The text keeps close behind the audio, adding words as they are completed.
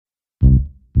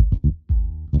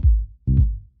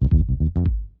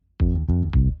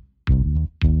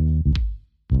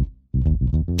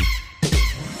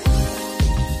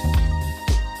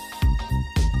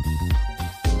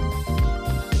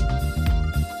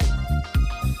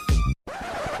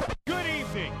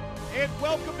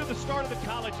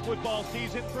college football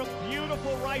season from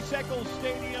beautiful Rice-Eccles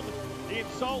Stadium in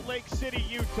Salt Lake City,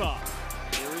 Utah.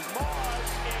 Here is Moss,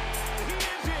 and he is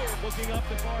here. Looking up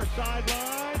the far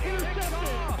sideline. Intercepted.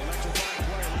 Electrifying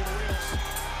play. Look at the wheels.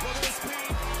 Look at the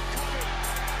speed. Coming.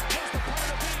 Just the part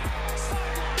of the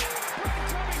sideline. Brett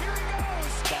coming. Here he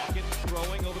goes. Dawkins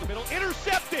throwing over the middle.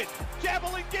 Intercepted.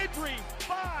 Javelin Guidry.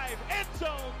 5. End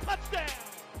zone. Touchdown.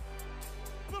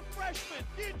 The freshman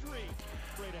Guidry.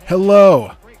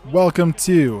 Hello. Welcome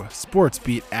to Sports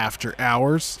Beat After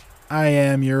Hours. I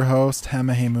am your host,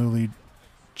 Hemahemuli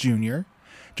Jr.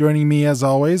 Joining me, as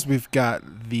always, we've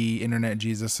got the Internet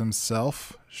Jesus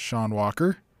himself, Sean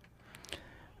Walker.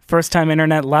 First time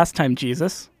Internet, last time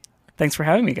Jesus. Thanks for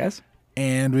having me, guys.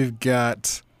 And we've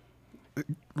got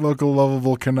local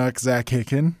lovable Canuck, Zach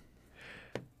Hicken.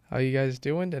 How you guys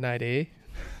doing tonight, eh?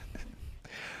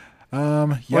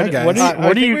 Guys.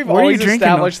 What are you we've what are always you drinking?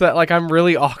 established that like I'm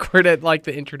really awkward at like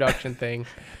the introduction thing.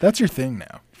 That's your thing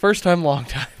now. First time, long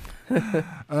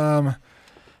time.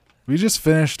 We just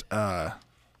finished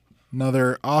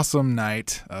another awesome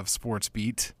night of Sports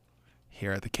Beat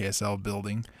here at the KSL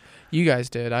building. You guys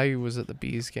did. I was at the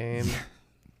Bees game.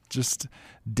 Just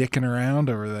dicking around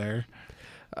over there.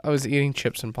 I was eating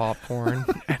chips and popcorn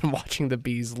and watching the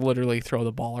Bees literally throw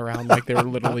the ball around like they were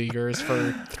little leaguers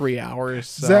for 3 hours.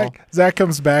 So. Zach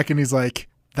comes back and he's like,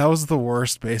 that was the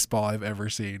worst baseball I've ever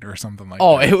seen, or something like that.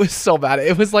 Oh, it was so bad.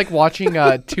 It was like watching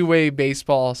two-way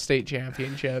baseball state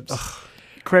championships.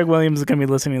 Craig Williams is going to be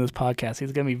listening to this podcast.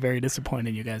 He's going to be very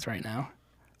disappointed in you guys right now.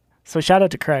 So shout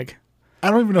out to Craig. I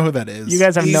don't even know who that is. You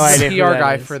guys have He's no idea the who PR that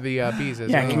guy is. for the Bees.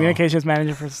 Yeah, communications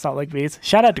manager for Salt Lake Bees.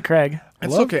 Shout out to Craig.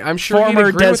 It's okay. I'm sure he'd Former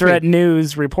agree with Deseret me.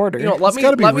 News reporter. You know, let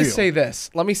gotta be me real. say this.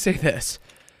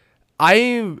 I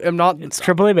am not. It's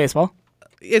AAA baseball.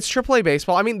 It's AAA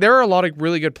baseball. I mean, there are a lot of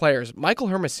really good players. Michael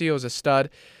Hermosillo is a stud.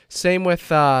 Same with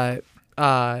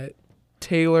Taylor,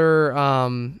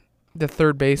 the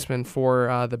third baseman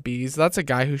for the Bees. That's a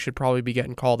guy who should probably be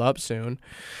getting called up soon.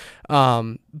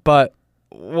 But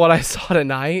what I saw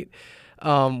tonight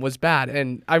was bad.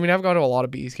 And, I mean, I've gone to a lot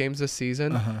of Bees games this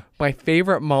season. My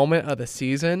favorite moment of the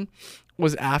season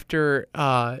was after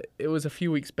it was a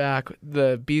few weeks back.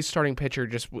 The Bees starting pitcher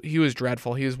he was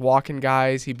dreadful. He was walking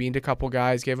guys. He beamed a couple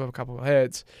guys, gave up a couple of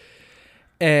hits.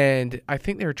 And I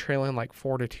think they were trailing like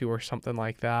 4-2 or something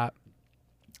like that.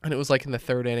 And it was like in the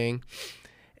third inning.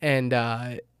 And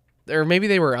or maybe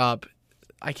they were up.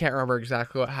 I can't remember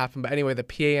exactly what happened. But anyway, the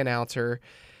PA announcer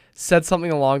said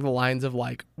something along the lines of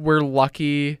like, we're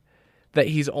lucky that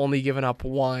he's only given up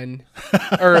one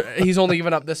or he's only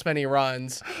given up this many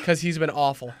runs because he's been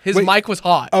awful. His mic was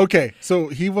hot. Okay, so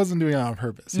he wasn't doing it on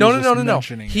purpose. No.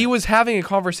 mentioning He it. was having a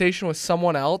conversation with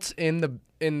someone else in the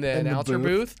announcer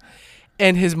booth,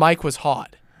 and his mic was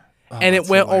hot. And it that's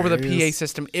went over the PA hilarious.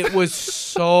 system. It was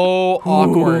so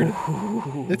awkward.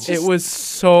 It was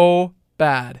so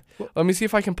bad. Let me see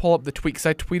if I can pull up the tweet because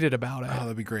I tweeted about it. Oh,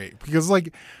 that'd be great. Because,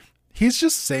 like, he's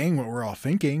just saying what we're all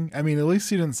thinking. I mean, at least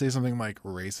he didn't say something like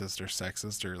racist or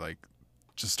sexist or, like,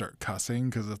 just start cussing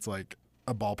because it's, like,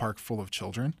 a ballpark full of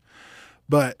children.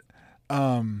 But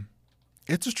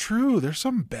it's true. There's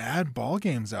some bad ball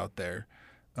games out there.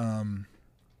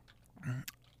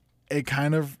 It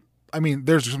kind of... I mean,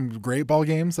 there's some great ball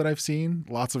games that I've seen.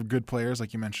 Lots of good players,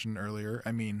 like you mentioned earlier.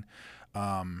 I mean,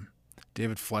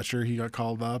 David Fletcher, he got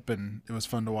called up, and it was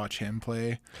fun to watch him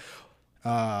play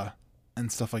and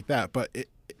stuff like that. But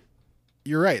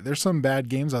you're right. There's some bad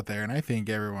games out there, and I think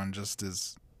everyone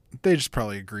they just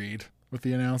probably agreed with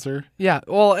the announcer. Yeah,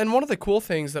 well, and one of the cool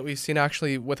things that we've seen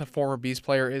actually with a former Bees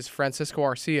player is Francisco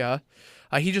Arcia.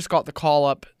 He just got the call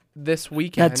up this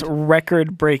weekend. That's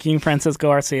record-breaking Francisco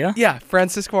Arcia. Yeah,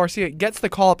 Francisco Arcia gets the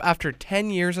call up after 10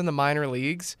 years in the minor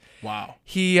leagues. Wow.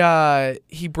 He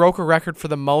broke a record for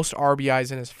the most RBIs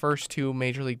in his first 2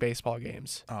 Major League Baseball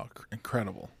games. Oh,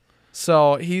 incredible.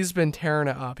 So he's been tearing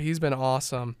it up. He's been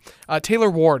awesome. Taylor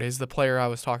Ward is the player I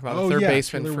was talking about, the third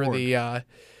baseman Taylor for Ward. the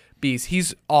Bees.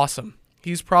 He's awesome.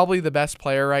 He's probably the best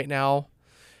player right now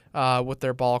with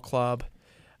their ball club.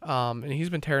 And he's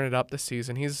been tearing it up this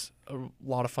season. He's a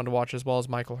lot of fun to watch as well as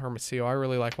Michael Hermosillo. I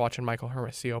really like watching Michael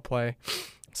Hermosillo play.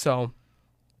 So,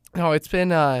 no, it's been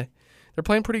they're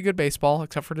playing pretty good baseball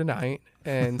except for tonight.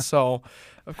 And so,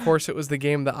 of course, it was the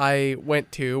game that I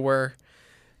went to where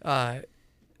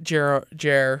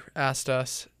Jer asked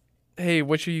us, hey,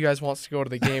 which of you guys wants to go to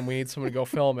the game? We need someone to go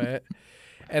film it.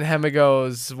 And Hema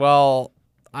goes, well,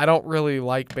 I don't really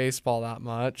like baseball that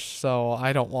much, so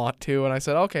I don't want to. And I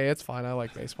said, okay, it's fine. I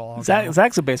like baseball. I'll go.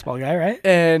 Zach's a baseball guy, right?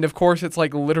 And, of course, it's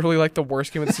like literally like the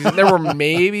worst game of the season. There were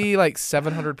maybe like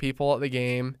 700 people at the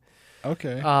game.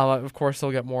 Okay. Of course,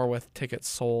 they'll get more with tickets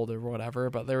sold or whatever,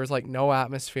 but there was like no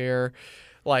atmosphere.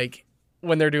 Like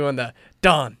when they're doing the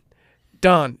done,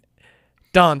 done,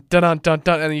 dun dun dun dun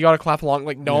dun, and you gotta clap along.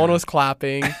 Like no one was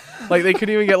clapping. Like they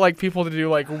couldn't even get like people to do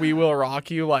like "We Will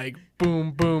Rock You," like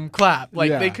boom boom clap.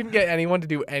 Like they couldn't get anyone to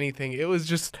do anything. It was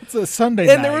just It's a Sunday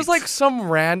night. and there was like some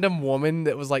random woman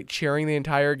that was like cheering the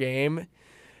entire game.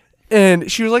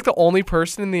 And she was like the only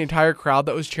person in the entire crowd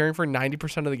that was cheering for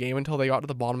 90% of the game until they got to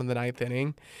the bottom of the 9th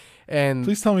inning. And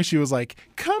Please tell me she was like,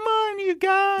 "Come on, you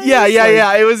guys!" yeah.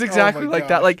 It was oh exactly my like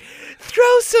that. gosh. Like,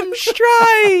 throw some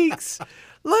strikes.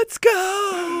 Let's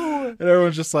go. And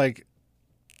everyone's just like,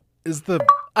 "Is the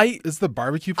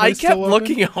barbecue place I kept still open?"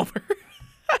 looking over.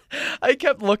 I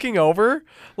kept looking over,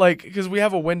 like, because we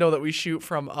have a window that we shoot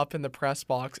from up in the press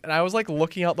box, and I was like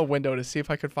looking out the window to see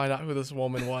if I could find out who this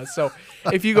woman was. So,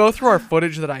 if you go through our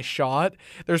footage that I shot,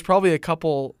 there's probably a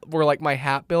couple where like my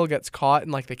hat bill gets caught in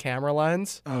like the camera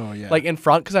lens, Oh yeah. like in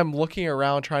front, because I'm looking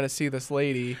around trying to see this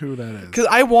lady. who that is? Because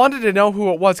I wanted to know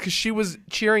who it was, because she was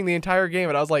cheering the entire game,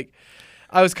 and I was like,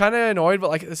 I was kind of annoyed, but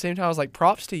like at the same time, I was like,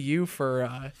 props to you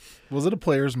for. Was it a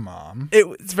player's mom?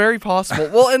 It's very possible.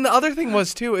 Well, and the other thing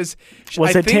was too is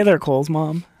Was I it think- Taylor Cole's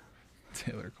mom?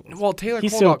 Taylor Cole. Well, Taylor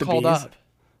He's Cole still got with the called Bees. up.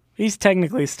 He's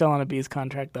technically still on a Bees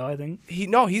contract, though. I think He's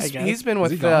guess. been Is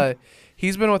with he gone?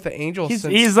 he's been with the Angels since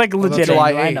he's like legit.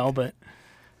 July I 8th. know, but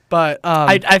But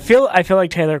I feel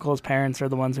like Taylor Cole's parents are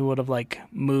the ones who would have like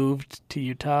moved to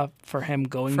Utah for him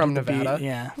going From to the Nevada? Bees.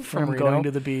 Yeah, From from him Reno? going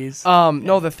to the Bees.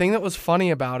 no, the thing that was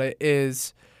funny about it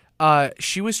is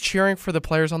she was cheering for the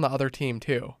players on the other team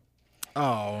too.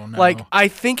 Oh no. Like I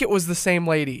think it was the same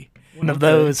lady. One of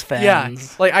those fans. Yeah,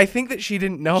 like I think that she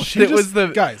didn't know She that it just- was the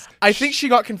guys. I think she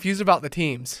got confused about the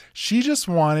teams. She just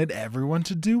wanted everyone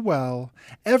to do well,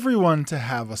 everyone to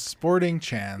have a sporting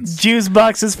chance. Juice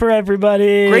boxes for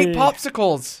everybody. Great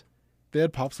popsicles. They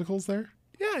had popsicles there.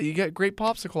 Yeah, you get great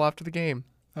popsicle after the game.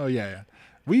 Oh yeah.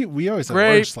 We always have Grape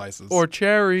orange slices. or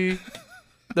cherry.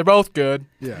 They're both good.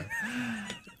 yeah.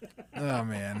 Oh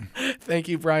man. Thank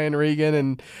you, Brian Regan,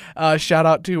 and shout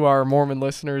out to our Mormon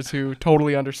listeners who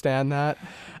totally understand that.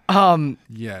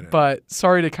 Yeah. But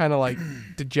sorry to kind of like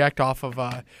deject off of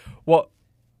what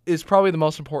is probably the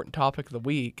most important topic of the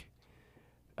week.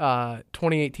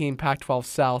 2018 Pac-12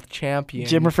 South champion,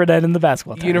 Jimmer Fredette in the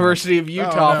basketball tournament. University of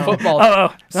Utah no. football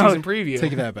no. season preview.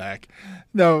 Take that back.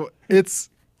 No, it's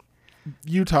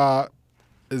Utah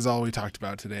is all we talked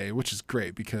about today, which is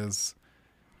great because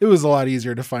it was a lot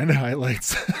easier to find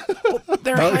highlights.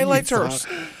 Their about highlights are. Utah.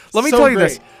 Let me So tell you great.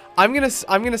 this.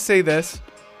 I'm gonna say this.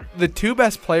 The two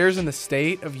best players in the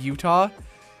state of Utah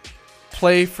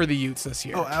play for the Utes this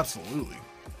year. Oh, absolutely.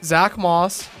 Zach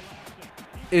Moss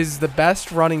is the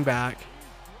best running back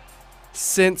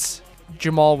since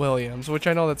Jamal Williams, which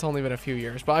I know that's only been a few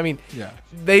years, but I mean, Yeah.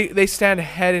 they stand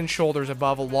head and shoulders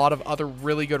above a lot of other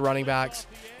really good running backs.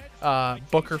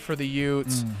 Booker for the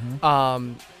Utes,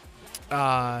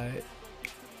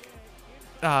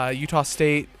 Utah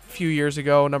State a few years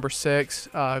ago, number 6,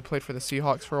 played for the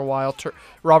Seahawks for a while.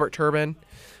 Robert Turbin,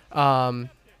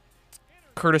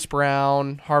 Curtis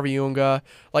Brown, Harvey Unga.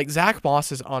 Like Zach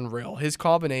Moss is unreal. His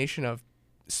combination of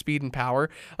speed and power.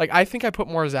 Like I think I put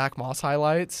more Zach Moss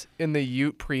highlights in the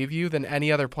Ute preview than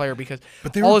any other player because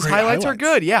But they all were his great highlights are highlights.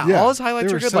 good. Yeah, Yeah, all his highlights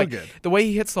they are were good. so Like good. the way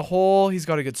he hits the hole, he's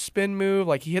got a good spin move.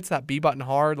 Like he hits that B button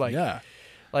hard. Like Yeah.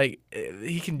 like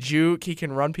he can juke. He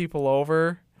can run people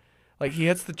over. Like he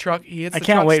hits the truck. He hits. I the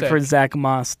can't truck wait stick. for Zach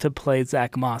Moss to play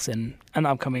Zach Moss in an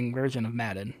upcoming version of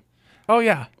Madden. Oh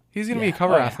yeah, he's gonna be a Yeah.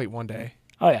 cover Oh, yeah. athlete one day.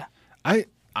 Oh yeah.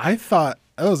 I thought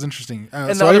that was interesting.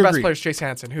 And so the I other best agree. player is Chase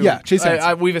Hansen. Who Yeah, Chase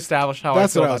Hansen. we've established how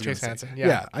That's I feel what I about was Chase gonna say. Hansen.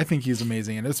 Yeah, I think he's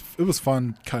amazing, and it was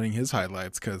fun cutting his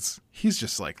highlights because he's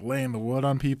just like laying the wood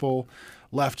on people,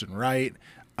 left and right.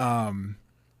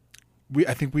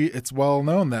 It's well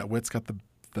known that Witt's got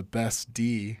the best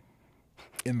D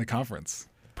in the conference.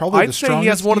 Probably I'd the say strongest he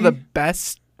has one of the D,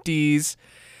 best Ds,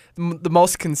 the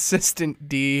most consistent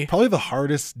D. probably the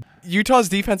hardest. Utah's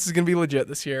defense is gonna be legit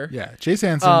this year. Yeah, Chase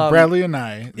Hansen, Um, Bradley and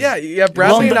I. Yeah.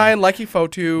 Bradley Well, and I and Lecky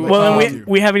Fotu. Well, Um, and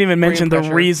we haven't even mentioned the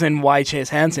pressure. reason why Chase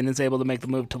Hansen is able to make the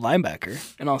move to linebacker.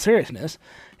 In all seriousness,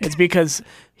 it's because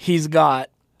he's got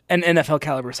an NFL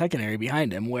caliber secondary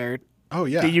behind him, where Oh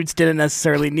yeah, the Utes didn't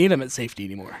necessarily need him at safety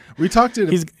anymore. we talked it.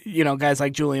 He's guys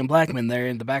like Julian Blackman there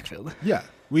in the backfield. Yeah,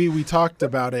 we talked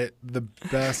about it. The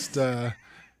best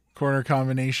corner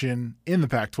combination in the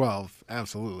Pac-12.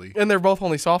 Absolutely. and they're both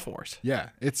only sophomores. Yeah,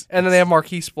 And then they have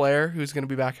Marquise Blair, who's going to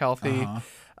be back healthy.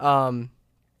 Uh-huh.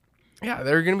 Yeah,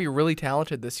 they're going to be really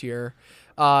talented this year.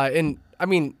 And I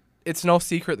mean, it's no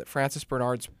secret that Francis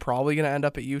Bernard's probably going to end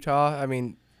up at Utah. I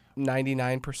mean,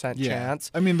 99%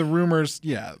 chance. I mean, the rumors,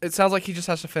 It sounds like he just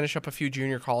has to finish up a few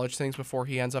junior college things before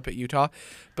he ends up at Utah.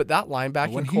 But that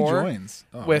linebacking when core he joins,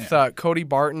 with Cody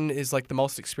Barton is like the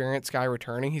most experienced guy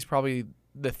returning. He's probably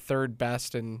the third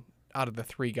best out of the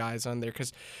three guys on there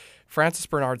because Francis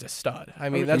Bernard's a stud. I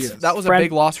mean, that was a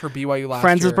big loss for BYU last year.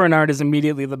 Francis Bernard is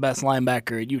immediately the best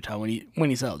linebacker at Utah when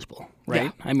he's eligible, right?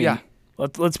 Yeah. I mean,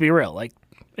 let's be real. Like,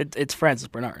 it's Francis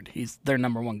Bernard. He's their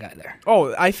number one guy there.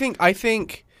 Oh, I think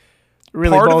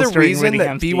really part of the reason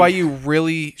that Whittingham's BYU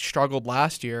really struggled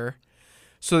last year,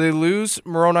 so they lose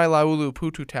Moroni Laulu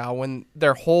Pututau when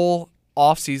their whole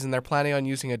offseason they're planning on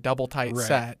using a double tight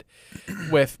set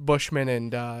with Bushman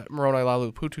and Moroni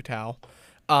Laulu Pututau.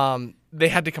 They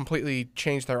had to completely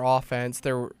change their offense.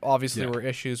 There were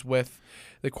issues with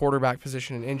the quarterback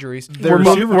position and injuries. We're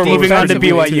moving on to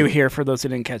BYU here for those who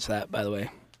didn't catch that, by the way.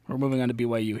 We're moving on to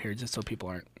BYU here just so people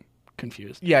aren't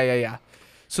confused. Yeah.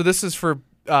 So this is for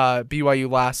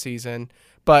BYU last season.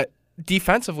 But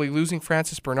defensively, losing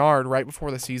Francis Bernard right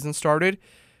before the season started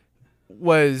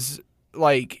was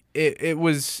like it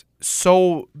was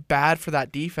so bad for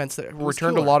that defense that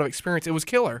returned a lot of experience. It was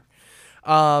killer.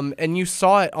 And you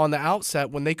saw it on the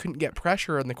outset when they couldn't get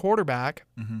pressure on the quarterback.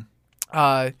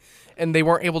 And they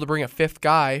weren't able to bring a fifth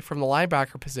guy from the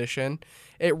linebacker position.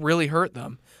 It really hurt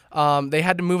them. They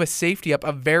had to move a safety up,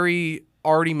 a very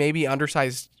already maybe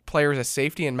undersized player as a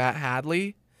safety in Matt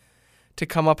Hadley to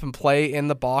come up and play in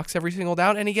the box every single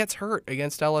down, and he gets hurt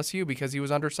against LSU because he was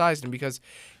undersized and because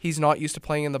he's not used to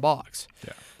playing in the box.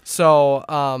 Yeah. So,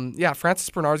 Francis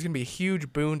Bernard's going to be a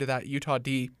huge boon to that Utah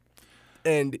D,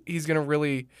 and he's going to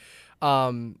really,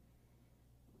 he's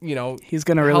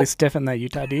going to really stiffen that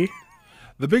Utah D.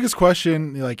 The biggest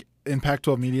question, like in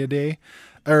Pac-12 Media Day,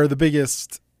 or the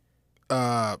biggest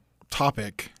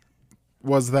topic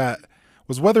was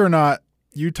whether or not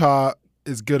Utah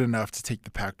is good enough to take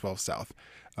the Pac-12 South.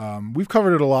 We've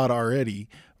covered it a lot already,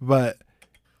 but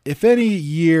if any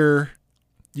year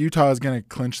Utah is going to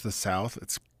clinch the South,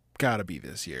 it's got to be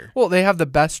this year. Well, they have the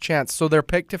best chance. So they're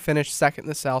picked to finish second in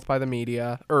the South by the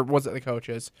media, or was it the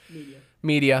coaches?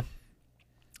 Media.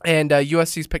 And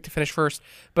USC's picked to finish first,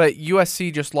 but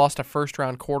USC just lost a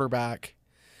first-round quarterback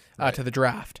to the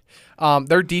draft.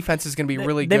 Their defense is going to be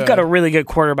really good. They've got a really good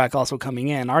quarterback also coming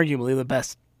in, arguably the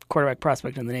best quarterback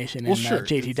prospect in the nation,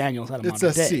 JT Daniels out of Monterey.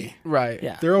 It's SC. Right.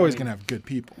 Yeah. They're always going to have good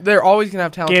people. They're always going to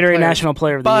have talented Gatorade players. National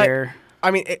Player of the Year.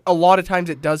 I mean, a lot of times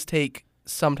it does take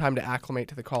some time to acclimate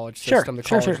to the college system, the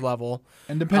college level.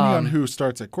 And depending on who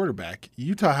starts at quarterback,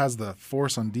 Utah has the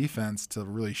force on defense to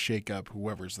really shake up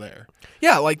whoever's there.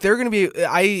 Yeah, like they're going to be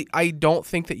I don't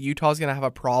think that Utah's going to have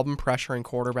a problem pressuring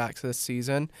quarterbacks this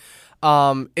season.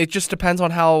 It just depends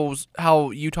on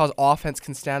how Utah's offense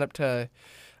can stand up to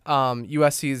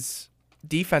USC's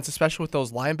defense, especially with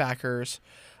those linebackers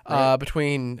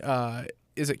between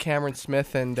is it Cameron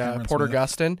Smith and Porter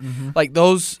Gustin? Mm-hmm. Like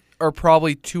those are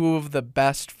probably two of the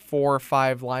best 4 or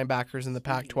 5 linebackers in the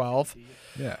Pac-12.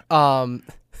 Yeah.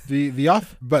 You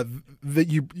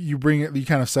bring it, you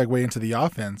kind of segue into the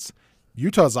offense.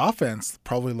 Utah's offense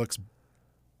probably looks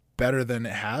better than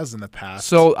it has in the past.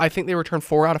 So I think they returned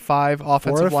 4 out of 5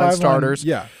 offensive line starters.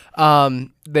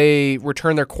 They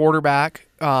return their quarterback.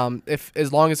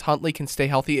 As long as Huntley can stay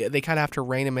healthy, they kind of have to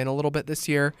rein him in a little bit this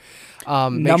year.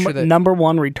 Number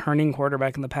one returning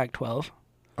quarterback in the Pac-12.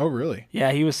 Oh, really?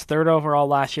 Yeah, he was 3rd overall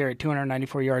last year at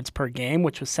 294 yards per game,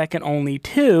 which was second only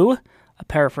to a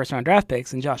pair of first-round draft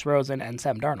picks in Josh Rosen and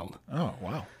Sam Darnold. Oh,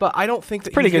 wow. But I don't think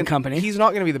that pretty good company. He's not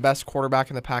going to be the best quarterback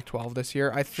in the Pac-12 this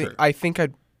year. I think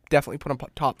I'd definitely put him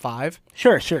top 5.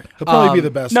 Sure. He'll probably be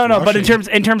the best. No, but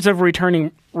in terms of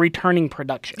returning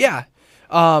production. Yeah.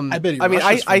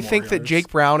 I think that Jake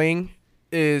Browning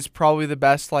is probably the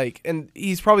best, and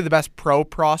he's probably the best pro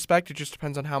prospect. It just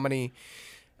depends on how many,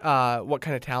 what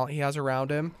kind of talent he has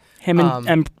around him. Him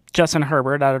and Justin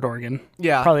Herbert out of Oregon.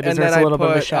 Yeah, probably deserves a little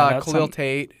bit of a shout out. Khalil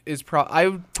Tate is I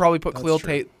would probably put Khalil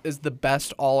Tate as the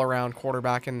best all around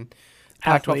quarterback in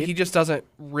Pac-12. He just doesn't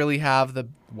really have the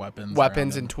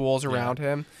weapons and tools around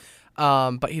him.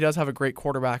 But he does have a great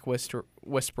quarterback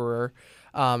whisperer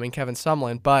in Kevin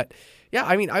Sumlin. But yeah,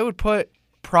 I mean, I would put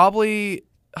probably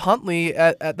Huntley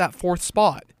at that 4th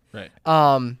spot. Right.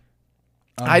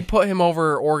 I'd put him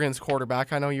over Oregon's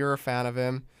quarterback. I know you're a fan of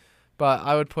him, but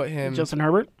I would put him. Justin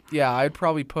Herbert? Yeah, I'd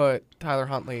probably put Tyler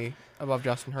Huntley above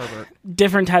Justin Herbert.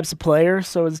 Different types of players,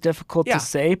 so it's difficult to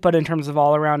say. But in terms of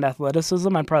all-around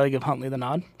athleticism, I'd probably give Huntley the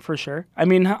nod for sure. I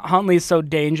mean, Huntley's so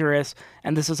dangerous,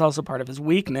 and this is also part of his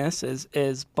weakness,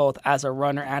 is both as a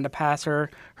runner and a passer.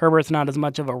 Herbert's not as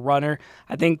much of a runner.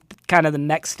 I think kind of the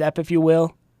next step, if you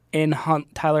will, in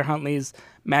Tyler Huntley's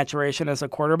maturation as a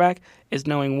quarterback is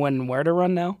knowing when and where to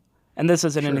run now. And this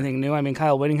isn't anything new. I mean,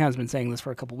 Kyle Whittingham's been saying this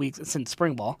for a couple weeks since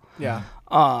spring ball. Yeah.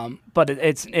 But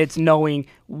it's knowing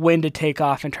when to take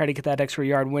off and try to get that extra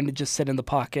yard, when to just sit in the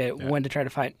pocket, when to try to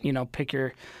find, pick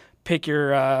your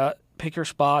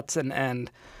spots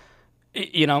and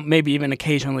maybe even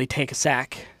occasionally take a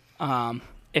sack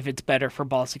if it's better for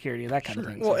ball security, that kind of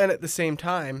thing. Well, and at the same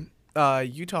time,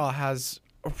 Utah has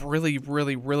a really,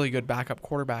 really, really good backup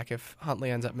quarterback if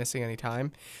Huntley ends up missing any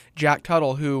time. Jack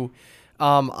Tuttle, who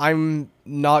I'm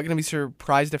not going to be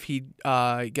surprised if he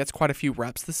gets quite a few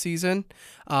reps this season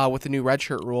with the new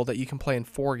redshirt rule that you can play in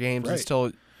 4 games and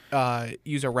still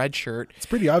use a redshirt. It's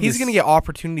pretty obvious. He's going to get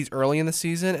opportunities early in the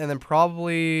season, and then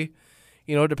probably,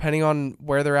 depending on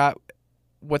where they're at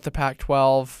with the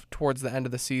Pac-12 towards the end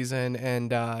of the season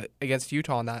and against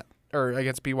Utah in that, or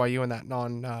against BYU in that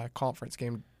non-conference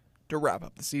game to wrap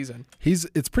up the season.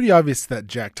 It's pretty obvious that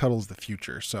Jack Tuttle's the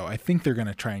future, so I think they're going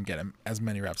to try and get him as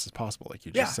many reps as possible, like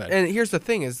you just said. And here's the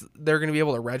thing is they're going to be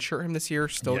able to redshirt him this year,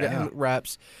 still get him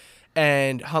reps,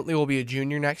 and Huntley will be a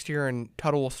junior next year, and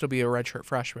Tuttle will still be a redshirt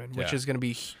freshman, which is going to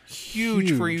be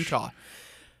huge for Utah.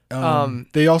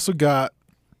 They also got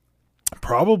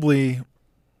probably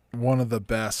one of the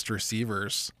best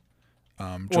receivers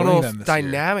one joining of them those this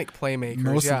dynamic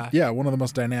playmakers, one of the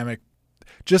most dynamic.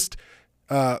 Just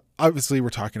obviously, we're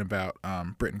talking about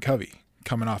Britton Covey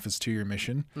coming off his 2-year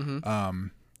mission. Mm-hmm.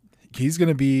 He's going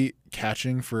to be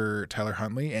catching for Tyler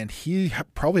Huntley, and he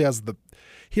probably has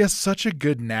such a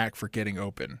good knack for getting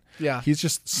open. Yeah, he's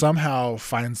just somehow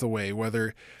finds the way.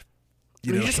 Whether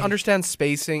he just understands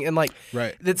spacing, and right.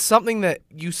 That's something that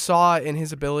you saw in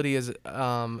his ability as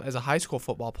a high school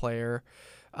football player.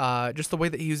 Just the way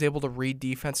that he was able to read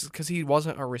defenses, because he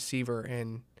wasn't a receiver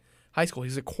in high school.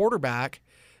 He's a quarterback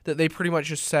that they pretty much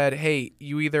just said, hey,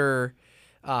 you either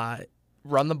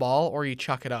run the ball or you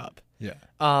chuck it up. Yeah.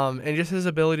 And just his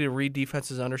ability to read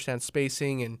defenses, understand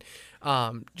spacing, and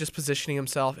just positioning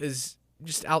himself is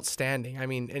just outstanding. I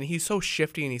mean, and he's so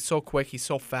shifty and he's so quick. He's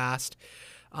so fast,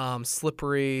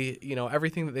 slippery,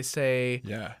 everything that they say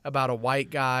about a white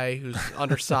guy who's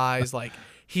undersized,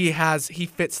 he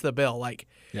fits the bill.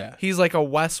 He's like a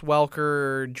Wes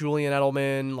Welker, Julian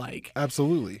Edelman,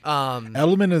 absolutely.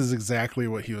 Edelman is exactly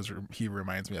what he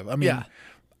reminds me of. I mean,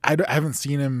 I haven't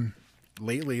seen him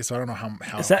lately, so I don't know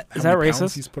how is that many racist?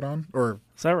 Pounds he's put on. Or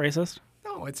is that racist?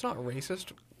 No, it's not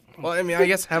racist. Well, I mean, I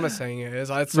guess Hema saying it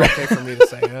is. It's okay for me to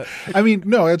say it. I mean,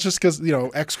 no, it's just because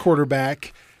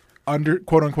ex-quarterback,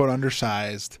 quote unquote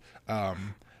undersized.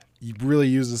 He really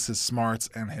uses his smarts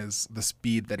and the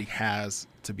speed that he has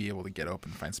to be able to get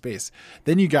open and find space.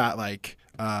 Then you got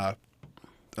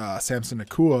Samson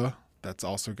Nakua that's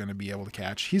also going to be able to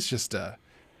catch. He's just an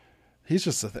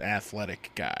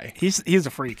athletic guy. He's a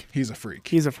freak. He's a freak.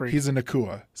 He's a freak. He's a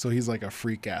Nakua, so he's like a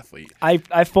freak athlete.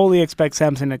 I fully expect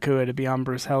Samson Nakua to be on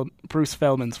Bruce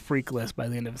Feldman's freak list by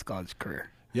the end of his college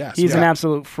career. Yes, he's an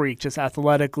absolute freak, just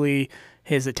athletically,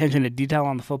 his attention to detail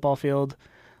on the football field.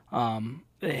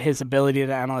 His ability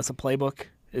to analyze a playbook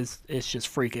is just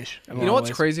freakish. You know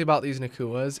what's crazy about these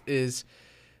Nakuas is,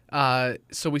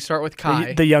 so we start with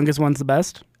Kai. The youngest one's the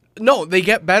best? No, they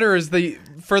get better as the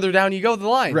further down you go the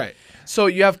line. Right. So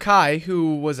you have Kai,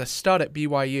 who was a stud at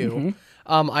BYU.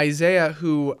 Mm-hmm. Isaiah,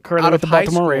 who currently out with of the high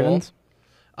Baltimore school, Ravens.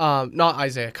 Not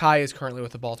Isaiah. Kai is currently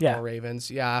with the Baltimore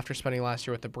Ravens. Yeah, after spending last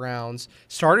year with the Browns.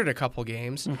 Started a couple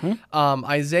games. Mm-hmm.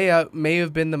 Isaiah may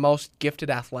have been the most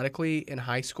gifted athletically in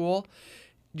high school.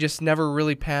 Just never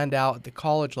really panned out at the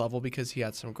college level because he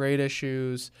had some grade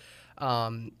issues.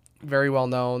 Very well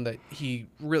known that a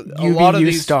lot of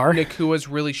these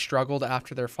Nakuas really struggled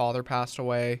after their father passed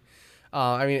away.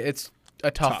 I mean, it's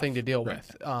a tough thing to deal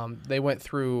with. They went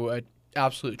through an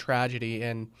absolute tragedy,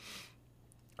 and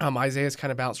Isaiah's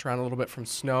kind of bounced around a little bit from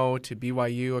Snow to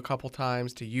BYU a couple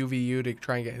times to UVU to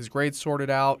try and get his grades sorted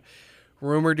out.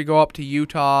 Rumored to go up to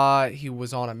Utah. He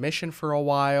was on a mission for a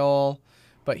while,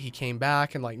 but he came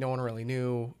back, and no one really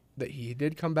knew that he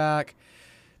did come back.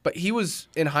 But he was,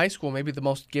 in high school, maybe the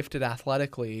most gifted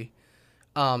athletically.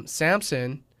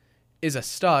 Samson is a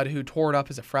stud who tore it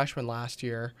up as a freshman last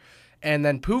year. And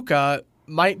then Puka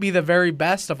might be the very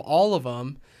best of all of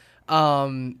them.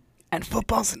 And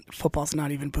football's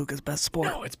not even Puka's best sport.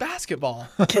 No, it's basketball.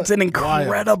 Kid's an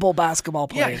incredible basketball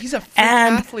player. Yeah, he's a freak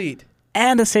athlete.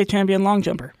 And a state champion long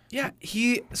jumper. Yeah,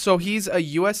 he's a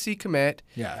USC commit.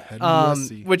 Yeah,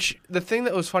 USC. Which the thing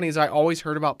that was funny is I always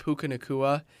heard about Puka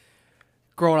Nacua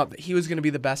growing up, that he was going to be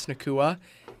the best Nacua.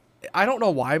 I don't know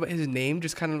why, but his name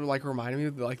just kind of reminded me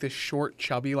of this short,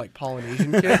 chubby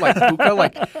Polynesian kid,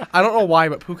 Puka. I don't know why,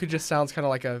 but Puka just sounds kind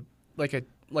of like a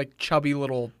like chubby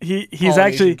little He's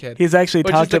Polynesian kid, he's actually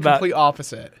which talked is the about complete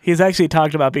opposite. he's actually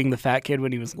talked about being the fat kid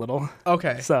when he was little.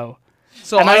 Okay. So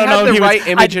And I don't know had if the he right was,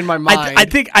 image in my mind. I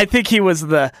think he was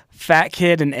the fat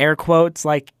kid in air quotes,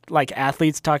 like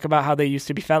athletes talk about how they used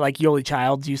to be fat, like Yoli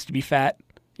Childs used to be fat.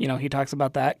 You know, he talks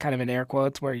about that kind of in air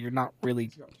quotes, where you're not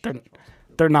really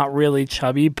they're not really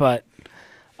chubby, but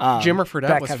Jimmer Fredette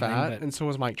that was kind of fat, thing, but- and so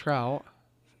was Mike Trout.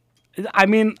 I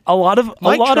mean, a lot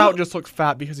of just looks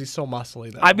fat because he's so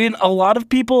muscly. Though. I mean, a lot of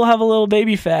people have a little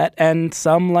baby fat, and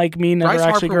some like me never Bryce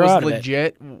actually Harper grow was out of it.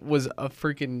 legit. Was a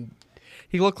freaking.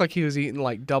 He looked like he was eating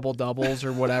like double doubles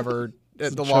or whatever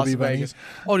at the Las chubby bunny. Vegas.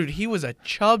 Oh, dude, he was a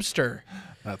chubster.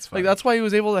 That's fine. Like that's why he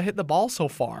was able to hit the ball so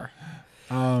far.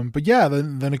 But yeah, the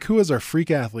Nakuas are freak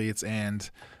athletes, and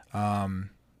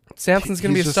Samson's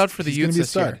going to be a stud for the he's gonna Utes be a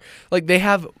this year. stud. Like they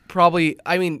have probably.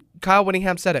 I mean, Kyle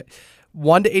Whittingham said it.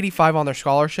 1 to 85 on their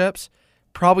scholarships.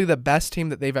 Probably the best team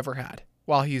that they've ever had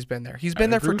while he's been there. He's been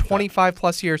there for agree with that. 25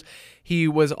 plus years. He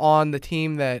was on the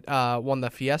team that won the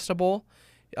Fiesta Bowl.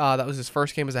 That was his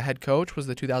first game as a head coach, was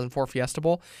the 2004 Fiesta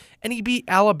Bowl. And he beat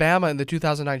Alabama in the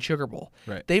 2009 Sugar Bowl.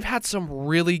 Right. They've had some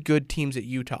really good teams at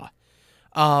Utah.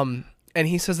 And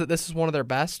he says that this is one of their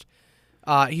best.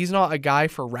 He's not a guy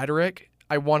for rhetoric.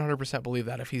 I 100% believe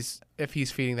that if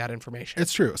he's feeding that information.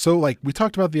 it's true. So like we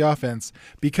talked about the offense,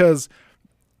 because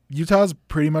Utah's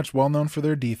pretty much well known for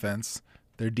their defense,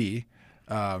 their D.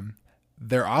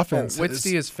 Their offense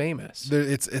Witsty is famous.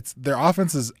 their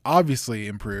offense is obviously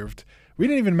improved. We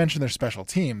didn't even mention their special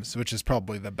teams, which is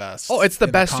probably the best. Oh, it's the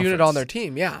in best unit on conference. their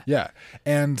team, yeah. Yeah,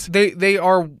 and They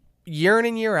are year in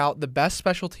and year out the best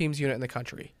special teams unit in the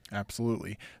country.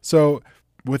 absolutely. So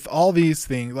with all these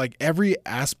things, like every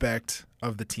aspect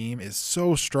of the team is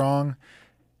so strong.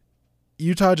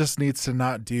 Utah just needs to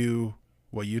not do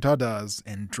what Utah does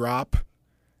and drop.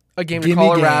 A game to Gimme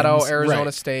Colorado, games, Arizona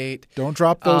right. State. Don't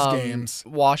drop those games.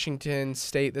 Washington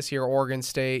State this year, Oregon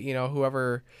State,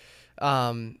 whoever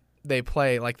they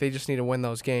play, like they just need to win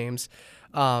those games.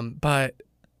 But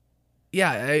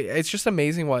yeah, it's just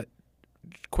amazing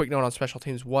quick note on special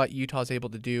teams, what Utah's able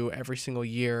to do every single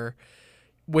year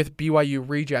with BYU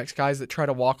rejects, guys that try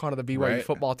to walk onto the BYU Right.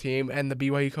 football team, and the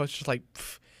BYU coach is just like,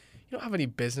 you don't have any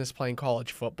business playing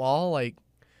college football. Like,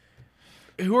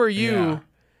 who are you?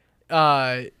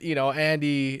 Andy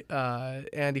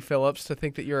Phillips, to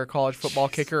think that you're a college football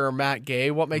kicker, or Matt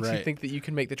Gay. What makes you Right. think that you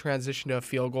can make the transition to a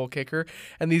field goal kicker?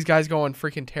 And these guys go and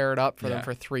freaking tear it up for them Yeah.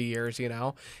 for 3 years, and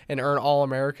earn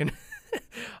All-American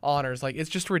honors. Like, it's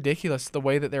just ridiculous the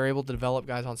way that they're able to develop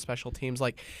guys on special teams.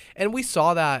 Like, and we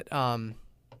saw that.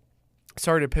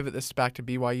 Sorry to pivot this back to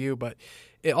BYU, but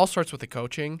it all starts with the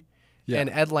coaching. Yeah. And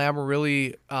Ed Lamb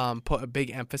really put a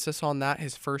big emphasis on that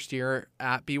his first year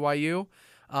at BYU.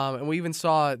 And we even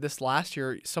saw this last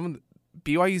year. Some of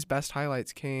BYU's best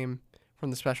highlights came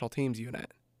from the special teams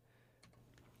unit.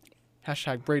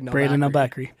 Hashtag Braden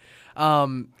Al-Bakri.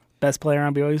 Best player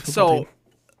on BYU's football team.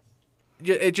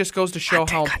 It just goes to show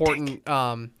how important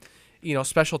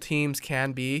special teams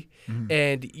can be. Mm-hmm.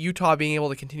 And Utah being able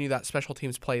to continue that special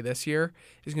teams play this year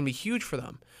is going to be huge for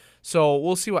them. So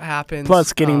we'll see what happens.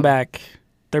 Plus, getting back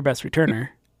their best returner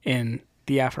in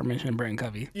the aforementioned Britton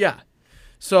Covey. Yeah.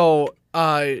 So,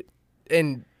 and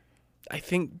I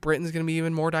think Britton's going to be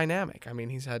even more dynamic. I mean,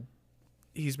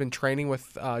 he's been training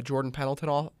with Jordan Pendleton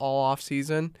all off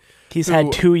season. He's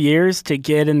had 2 years to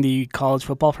get in the college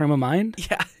football frame of mind.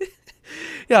 Yeah.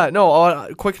 Yeah, no,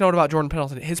 quick note about Jordan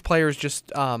Pendleton. His players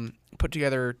just put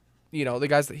together, the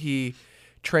guys that he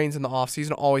trains in the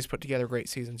offseason always put together great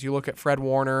seasons. You look at Fred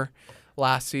Warner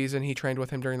last season. He trained with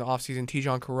him during the offseason.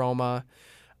 Tijon Karoma.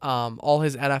 All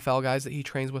his NFL guys that he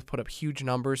trains with put up huge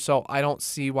numbers. So I don't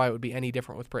see why it would be any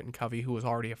different with Britton Covey, who was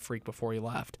already a freak before he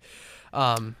left.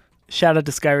 Shout out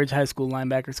to Skyridge High School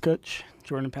linebackers coach,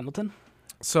 Jordan Pendleton.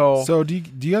 So do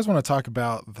you guys want to talk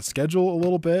about the schedule a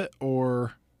little bit,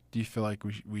 or do you feel like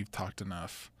we've talked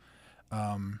enough?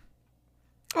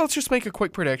 let's just make a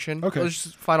quick prediction. Okay. Let's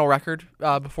just final record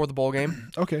before the bowl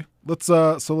game. Okay, let's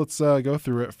go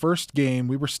through it. First game,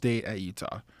 Weber State at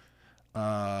Utah.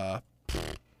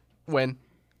 Win.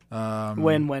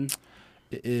 Win.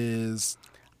 It is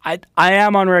I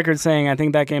am on record saying I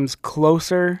think that game's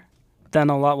closer than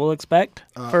a lot will expect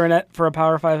for a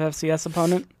Power 5 FCS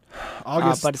opponent.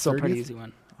 August, but it's still a 30th? pretty easy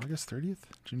one. August 30th?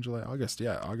 June, July, August.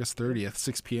 Yeah, August 30th,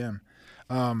 6 p.m.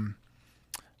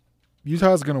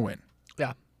 Utah's going to win.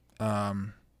 Yeah.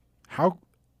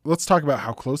 Let's talk about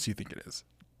how close you think it is.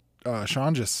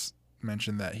 Sean just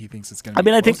mentioned that he thinks it's going to I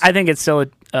be mean, close. I think it's still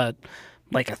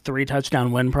like a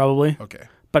 3-touchdown win probably, Okay.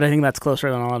 but I think that's closer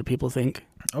than a lot of people think.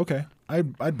 Okay.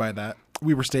 I'd buy that.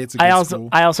 Weber State's a good I school.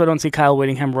 also don't see Kyle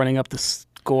Whittingham running up the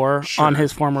Gore Sure. on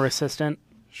his former assistant,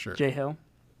 Sure. Jay Hill.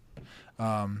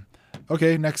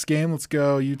 Okay, next game. Let's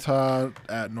go Utah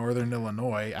at Northern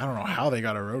Illinois. I don't know how they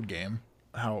got a road game.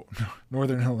 How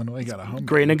Northern Illinois got a home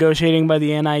Great game. negotiating by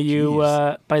the NIU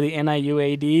Jeez. NIU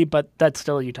AD, but that's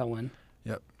still a Utah win.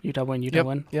 Yep. Utah win. Yep.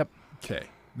 Win. Yep. Okay.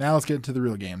 Now let's get into the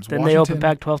real games. Then they open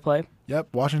Pac-12 play. Yep.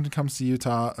 Washington comes to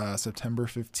Utah September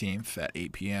 15th at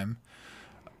 8 p.m.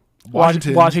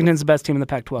 Washington's the best team in the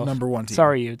Pac-12. number one team.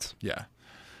 Sorry, Utes. Yeah.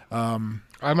 I'm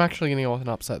actually going to go with an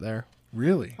upset there.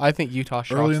 Really? I think Utah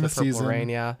shocks Early in the the Purple season? Rain.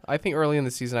 Yeah, I think early in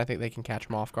the season, I think they can catch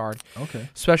them off guard. Okay.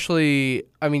 Especially,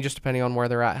 I mean, just depending on where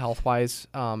they're at health-wise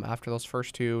after those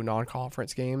first two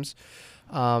non-conference games.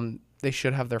 They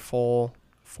should have their full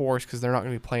force because they're not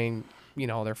going to be playing,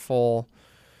 their full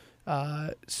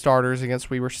starters against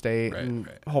Weber State. Right, and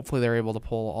right. hopefully they're able to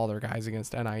pull all their guys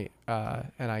against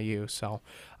NIU. So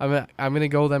I'm going to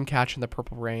go them catching the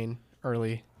Purple Rain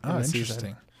early in the Interesting.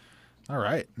 season. All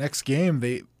right. Next game,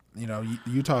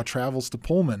 Utah travels to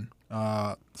Pullman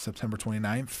September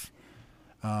 29th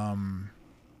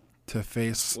to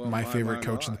face my favorite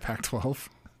coach in the Pac-12.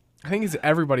 I think he's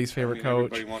everybody's favorite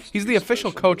coach. He's the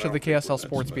official coach of the KSL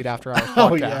Sports Beat After Hours podcast.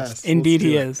 Oh, yes. Indeed, Let's he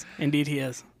do it. is. Indeed, he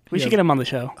is. We He should has- get him on the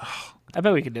show. I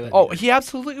bet we could do it. Oh, he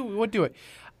absolutely would do it.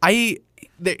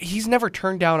 He's never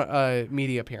turned down a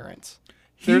media appearance.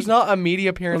 There's not a media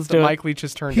appearance Let's that do it. Mike Leach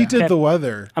has turned He down. did the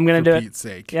weather. I'm gonna for do it. Pete's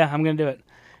sake. Yeah, I'm going to do it.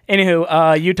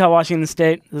 Anywho, Utah, Washington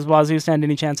State. Does Wazoo stand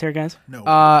any chance here, guys? No.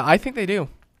 I think they do.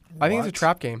 I think it's a What?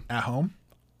 trap game. At home?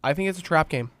 I think it's a trap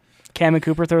game. Cameron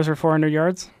Cooper throws for 400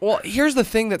 yards. Well, here's the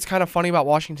thing that's kind of funny about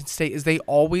Washington State is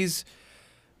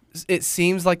it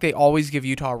seems like they always give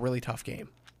Utah a really tough game.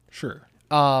 Sure.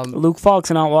 Luke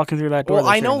Falk's not walking through that door. Well,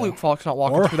 this I year, know though. Luke Falk's not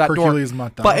walking Or through that Hercules door,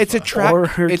 Mataafa. but it's a trap. Or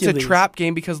It's a Hercules. trap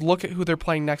game because look at who they're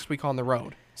playing next week on the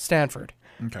road. Stanford.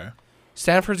 Okay.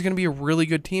 Stanford's going to be a really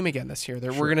good team again this year.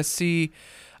 We're going to see.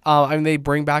 They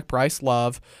bring back Bryce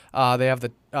Love. They have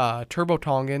the Turbo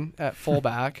Tongan at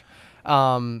fullback.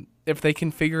 If they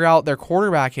can figure out their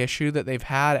quarterback issue that they've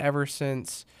had ever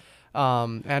since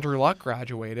Andrew Luck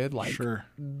graduated, Sure.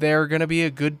 they're going to be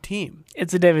a good team.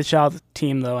 It's a David Shaw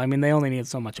team, though. I mean, they only need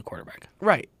so much a quarterback.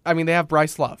 Right. I mean, they have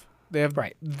Bryce Love. They have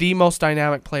the most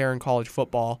dynamic player in college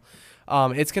football.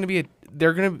 It's going to be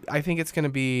I think it's going to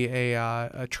be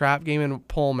a trap game in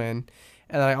Pullman,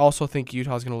 and I also think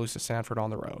Utah's going to lose to Stanford on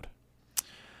the road.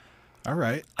 All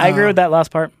right. I agree with that last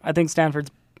part. I think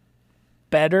Stanford's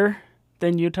better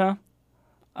than Utah.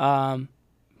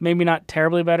 Maybe not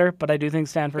terribly better, but I do think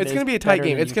Stanford It's is going to be a tight better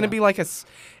game. than It's going to Utah.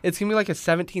 be like a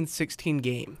 17-16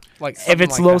 game. Like If something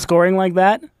it's like low that. scoring like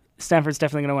that, Stanford's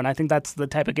definitely going to win. I think that's the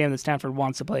type of game that Stanford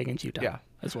wants to play against Utah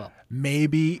as well.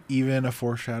 Maybe even a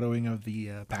foreshadowing of the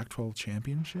Pac-12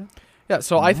 championship. Yeah,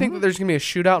 so I think that there's going to be a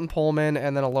shootout in Pullman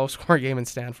and then a low scoring game in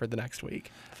Stanford the next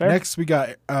week. Fair. Next, we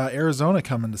got Arizona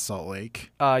coming to Salt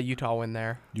Lake. Utah win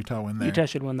there. Utah win there. Utah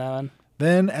should win that one.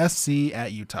 Then SC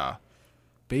at Utah.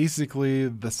 Basically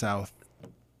the South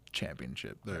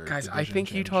championship. Guys, I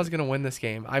think Utah's going to win this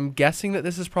game. I'm guessing that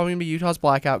this is probably going to be Utah's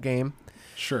blackout game.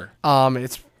 Sure.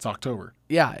 It's October.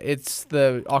 Yeah, it's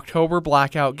the October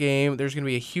blackout game. There's going to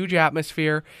be a huge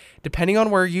atmosphere. Depending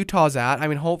on where Utah's at, I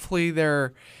mean, hopefully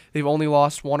they've only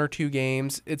lost one or two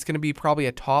games. It's going to be probably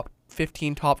a top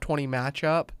 15, top 20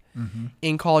 matchup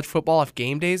in college football if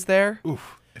game day's there.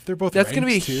 Oof. If they're both That's going to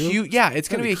be a ranked, too, huge. Yeah, it's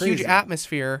going to be a huge crazy.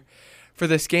 atmosphere for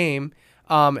this game.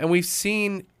 And we've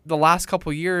seen the last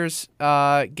couple years,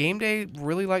 game day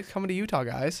really likes coming to Utah,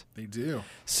 guys. They do.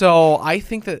 So I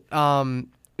think that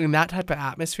in that type of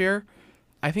atmosphere,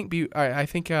 I think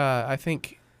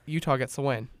Utah gets the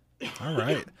win. All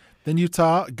right. Then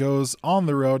Utah goes on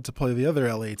the road to play the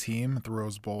other LA team at the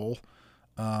Rose Bowl.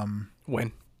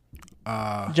 Win.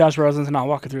 Josh Rosen's not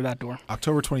walking through that door.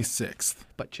 October 26th.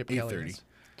 But Chip Kelly 8:30. is.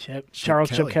 Charles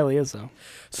Kelly. Chip Kelly is, though.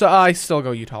 So I still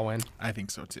go Utah win. I think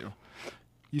so too.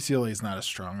 UCLA is not as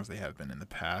strong as they have been in the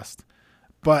past.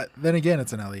 But then again,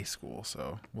 it's an LA school,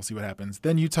 so we'll see what happens.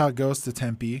 Then Utah goes to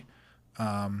Tempe.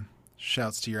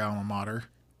 Shouts to your alma mater,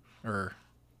 or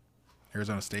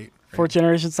Arizona State. right? Fourth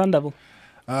generation Sun Devil.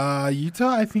 Utah,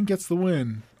 I think, gets the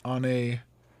win on a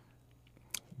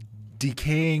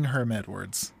decaying Herm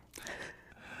Edwards.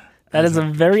 That is a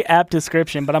very apt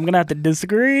description, but I'm going to have to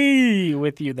disagree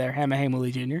with you there, Hama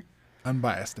Hamuli Jr.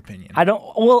 Unbiased opinion.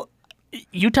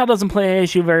 Utah doesn't play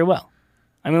ASU very well.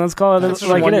 I mean, let's call it That's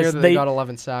like one it year is. that they got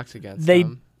 11 sacks against they-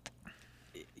 them.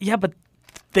 Yeah, but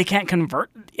they can't convert.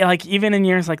 Like, even in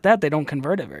years like that, they don't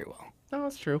convert it very well. No,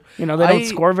 that's true. They don't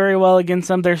score very well against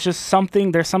them. There's just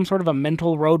something, there's some sort of a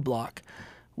mental roadblock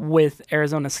with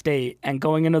Arizona State, and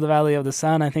going into the Valley of the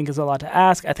Sun, I think is a lot to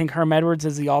ask. I think Herm Edwards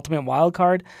is the ultimate wild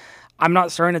card. I'm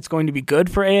not certain it's going to be good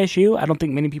for ASU. I don't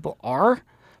think many people are,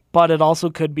 but it also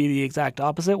could be the exact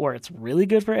opposite where it's really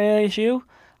good for ASU.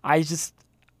 I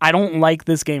don't like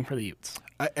this game for the Utes.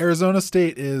 Arizona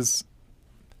State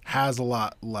has a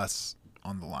lot less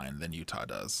on the line than Utah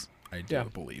does, I do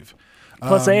believe.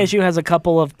 Plus, ASU has a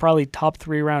couple of probably top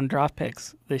 3-round draft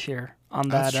picks this year on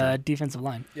That's that defensive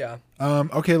line. Yeah.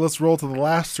 Okay, let's roll to the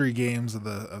last 3 games of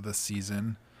the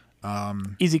season.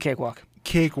 Easy cakewalk.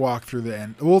 Cakewalk through the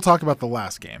end. We'll talk about the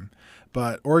last game,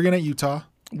 but Oregon at Utah.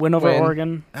 Win over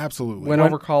Oregon. Absolutely. Win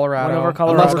over Colorado. Win over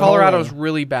Colorado. Unless Colorado's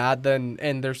really bad,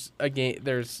 and there's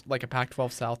like a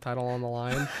Pac-12 South title on the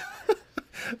line.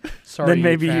 Sorry, then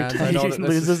maybe fans. Utah I know that this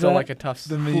loses is still that. like a tough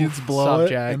Then the Utes blow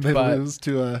subject, it, and they but lose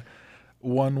to a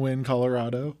 1-win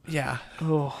Colorado. yeah.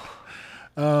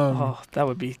 That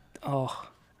would be And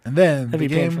then that'd the be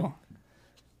game painful.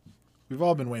 we've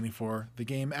all been waiting for, the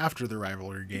game after the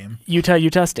rivalry game.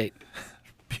 Utah State.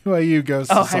 BYU goes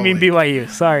to Salt Lake. BYU.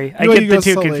 Sorry, I BYU get the goes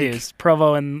two Salt Lake. confused.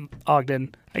 Provo and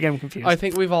Ogden. I get them confused. I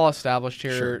think we've all established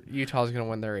here Sure. Utah's going to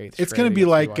win their 8th. It's going to be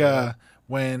like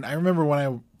when I remember when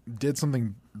I did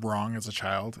something wrong as a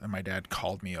child and my dad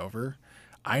called me over.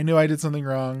 I knew I did something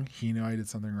wrong. He knew I did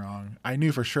something wrong. I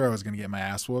knew for sure I was going to get my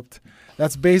ass whooped.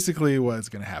 That's basically what's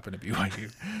going to happen to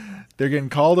BYU. They're getting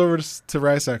called over to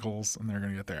Rice Eccles, and they're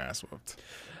going to get their ass whooped.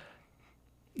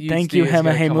 Thank you,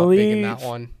 Hema Hemuli. In that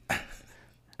one.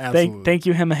 Absolutely. Thank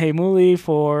you, Hema Hemuli,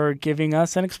 for giving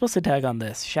us an explicit tag on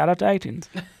this. Shout out to iTunes.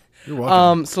 You're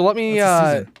welcome. So let me. That's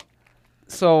the season.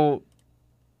 So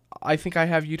I think I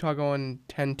have Utah going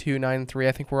 10-2, 9-3.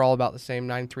 I think we're all about the same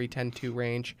 9-3, 10-2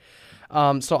 range.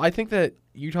 So I think that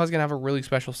Utah's going to have a really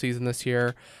special season this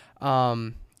year,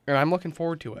 and I'm looking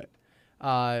forward to it.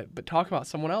 But talk about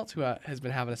someone else who has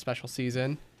been having a special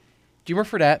season. Jimmer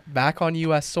Fredette back on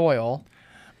U.S. soil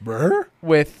Brr?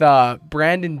 with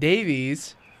Brandon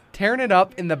Davies tearing it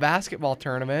up in the basketball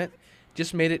tournament.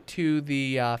 Just made it to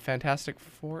the Fantastic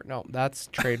Four. No, that's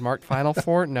trademarked. Final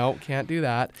Four. No, can't do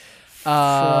that.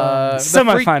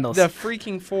 Semifinals. The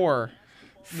freaking four.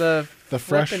 The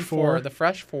Fresh flippin' Four? The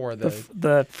fresh four.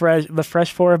 The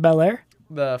fresh four of Bel Air.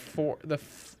 The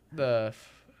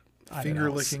I don't Finger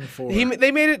know. licking four.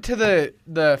 They made it to the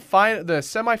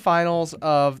semifinals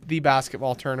of the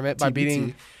basketball tournament by TBT.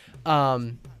 beating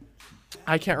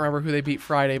I can't remember who they beat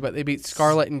Friday, but they beat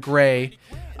Scarlet and Gray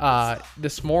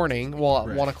this morning. Well,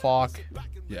 at 1 o'clock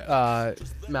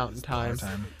Mountain Time.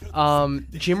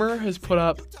 Jimmer has put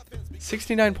up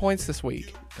 69 points this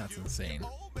week. That's insane.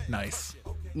 Nice.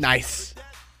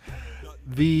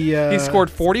 He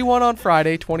scored 41 on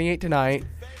Friday, 28 tonight,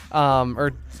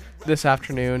 or this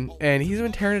afternoon, and he's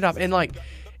been tearing it up. And like,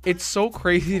 it's so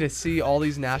crazy to see all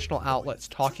these national outlets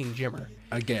talking Jimmer.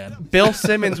 Again. Bill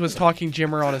Simmons was talking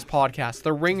Jimmer on his podcast.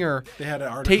 The Ringer, They had an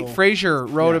article. Tate Frazier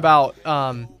wrote about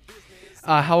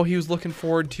how he was looking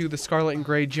forward to the Scarlet and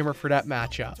Gray Jimmer Fredette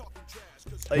matchup.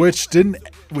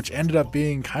 Which ended up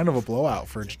being kind of a blowout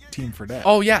for Team Fredette.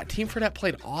 Oh yeah, Team Fredette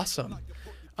played awesome.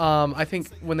 I think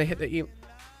when they hit the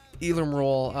Elam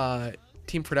rule,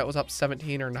 Team Fredette was up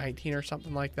 17 or 19 or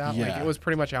something like that. Yeah. Like it was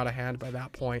pretty much out of hand by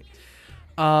that point.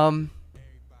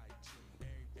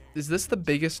 Is this the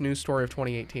biggest news story of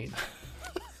 2018?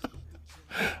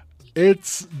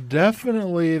 It's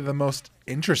definitely the most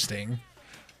interesting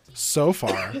so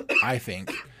far, I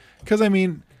think. Because, I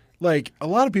mean, like, a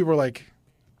lot of people are like,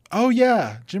 oh,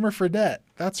 yeah, Jimmer Fredette.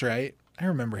 That's right. I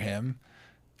remember him.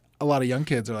 A lot of young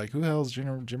kids are like, who the hell is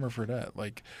Jimmer Fredette?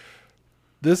 Like,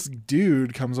 this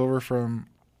dude comes over from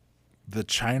the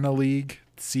China League,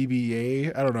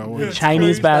 CBA. I don't know. Yeah.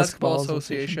 Chinese Basketball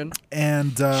Association.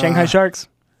 And Shanghai Sharks.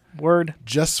 Word.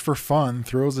 just for fun,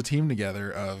 throws a team together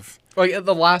of Like at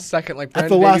the last second, like At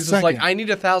Brandon the last Davies was like, second. I need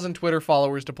 1,000 Twitter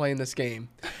followers to play in this game.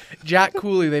 Jack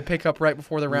Cooley they pick up right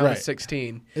before the round of Right.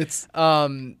 16. it's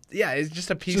It's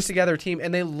just a pieced together team,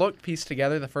 and they looked pieced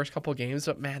together the first couple games,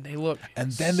 but man, they look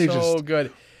And then they so just-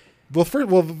 good.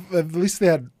 at least they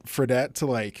had Fredette to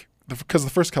like because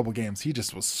the first couple games he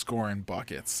just was scoring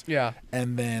buckets. Yeah.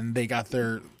 And then they got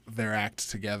their act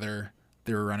together.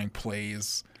 They were running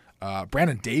plays.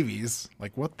 Brandon Davies,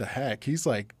 like what the heck? He's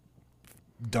like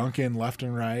dunking left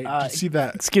and right. Did you see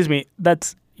that? Excuse me.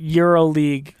 That's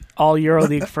EuroLeague, all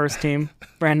EuroLeague first team.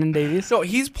 Brandon Davies. So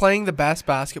he's playing the best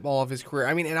basketball of his career.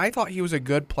 I mean, and I thought he was a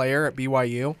good player at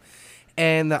BYU,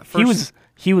 and that first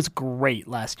He was great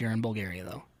last year in Bulgaria,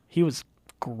 though. He was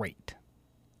great.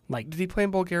 Like did he play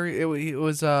in Bulgaria? It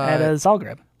was at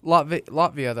Zagreb.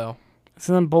 Latvia though.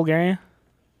 Isn't it Bulgaria?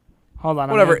 Hold on.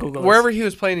 Whatever. I'm gonna Google Wherever this. he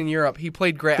was playing in Europe, he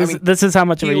played great. This is how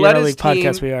much of a he led his EuroLeague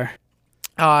podcast team- we are.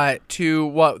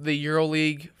 To the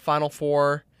EuroLeague Final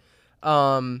Four.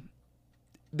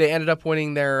 They ended up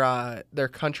winning their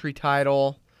country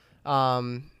title,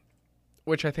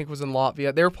 which I think was in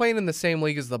Latvia. They were playing in the same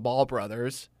league as the Ball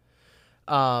brothers,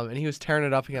 and he was tearing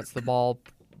it up against the Ball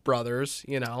brothers,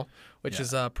 which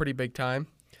is pretty big time.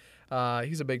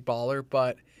 He's a big baller,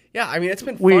 but yeah, I mean it's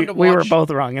been fun to watch. We were both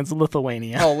wrong. It's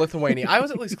Lithuania. Oh, Lithuania. I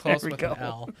was at least close with go. an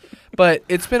L, but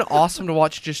it's been awesome to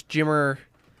watch just Jimmer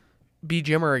be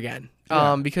Jimmer again.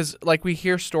 Because like we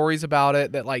hear stories about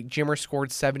it that like Jimmer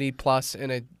scored 70 plus in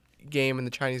a game in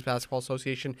the Chinese Basketball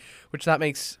Association, which that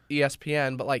makes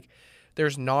ESPN, but like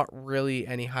there's not really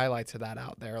any highlights of that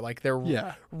out there. Like they're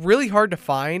really hard to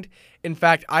find. In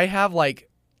fact, I have like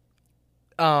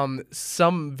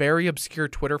some very obscure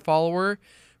Twitter follower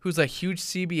who's a huge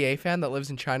CBA fan that lives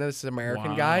in China. This is an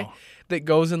American guy that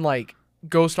goes to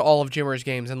all of Jimmer's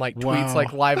games and like tweets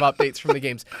like live updates from the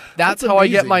games. That's how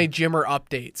amazing. I get my Jimmer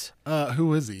updates.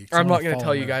 Who is he? I'm not going to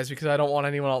tell you guys because I don't want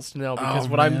anyone else to know because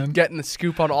when man. I'm getting the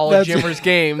scoop on all of Jimmer's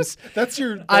games,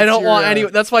 I don't want any.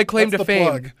 That's my claim to the fame.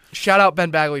 plug. Shout out Ben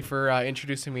Bagley for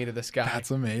introducing me to this guy. That's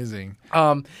amazing.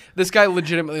 This guy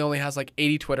legitimately only has like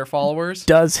 80 Twitter followers.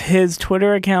 Does his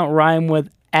Twitter account rhyme with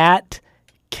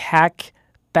 @CacBackWanther?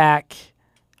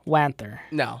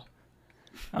 No.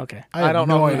 Okay. I don't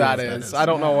know no who idea that what is. I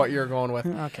don't know what you're going with.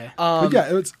 Okay. But yeah,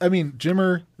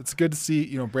 Jimmer, it's good to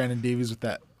see, Brandon Davies with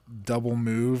that double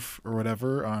move or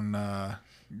whatever on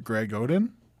Greg Oden.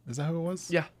 Is that who it was?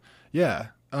 Yeah. Yeah.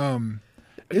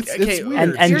 It's Okay,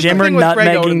 weird. And Here's the Jimmer thing with Greg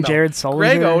nutmegging Oden, though. Jared Sullinger.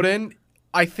 Greg Oden,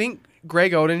 I think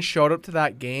Greg Oden showed up to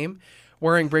that game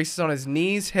wearing braces on his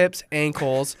knees, hips,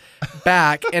 ankles,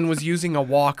 back, and was using a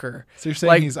walker. So you're saying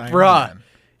like, he's Iron bruh, Man.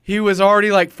 he was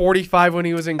already like 45 when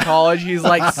he was in college. He's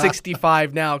like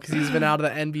 65 now because he's been out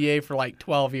of the NBA for like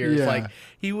 12 years. Yeah. Like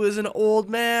he was an old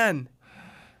man.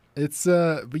 It's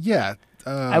but yeah.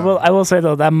 I will say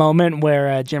though that moment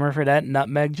where Jimmer Fredette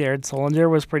nutmegged Jared Sullinger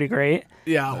was pretty great,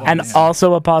 Yeah. well, and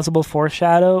also a possible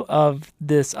foreshadow of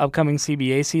this upcoming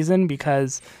CBA season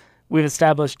because we've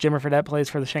established Jimmer Fredette plays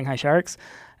for the Shanghai Sharks,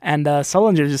 and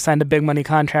Sullinger just signed a big money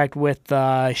contract with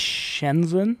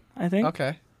Shenzhen, I think.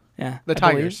 okay. Yeah, The I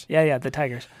believe. Tigers. Yeah, the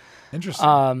Tigers. Interesting.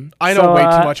 I know way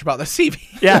too much about the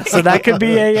CB. Yeah, so that could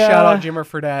be a Shout out Jimmer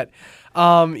Fredette.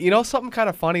 Something kind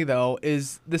of funny though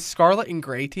is the Scarlet and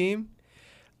Gray team.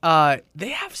 They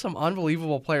have some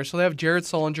unbelievable players. So they have Jared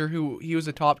Sullinger, who he was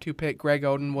a top 2 pick. Greg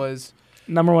Oden was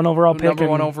number 1 overall pick. number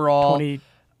 1 in overall. 20,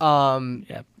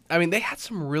 Yeah. I mean, they had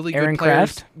some really Aaron good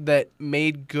players Kraft? that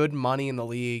made good money in the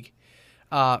league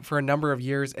for a number of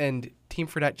years, and Team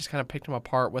Fredette just kind of picked them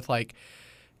apart with like,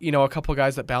 a couple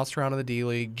guys that bounced around in the D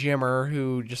League, Jimmer,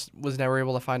 who just was never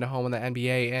able to find a home in the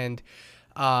NBA, and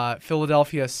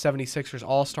Philadelphia 76ers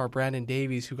All-Star Brandon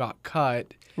Davies, who got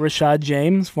cut. Rashad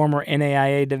James, former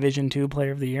NAIA Division II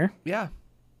Player of the Year. Yeah.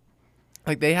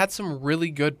 Like, they had some really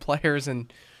good players,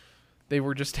 and they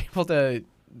were just able to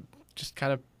just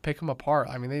kind of pick them apart.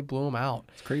 I mean, they blew them out.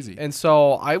 it's crazy. And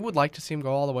so I would like to see him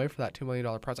go all the way for that $2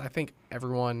 million prize. I think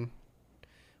everyone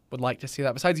would like to see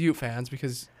that, besides Ute fans,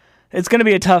 because It's going to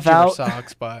be a tough Jimmer out.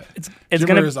 sucks, but It's Jimmer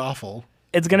going is to awful.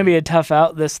 it's going to be a tough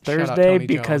out this Shout out Thursday Tony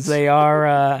because Jones. they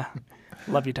are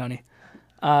love you, Tony.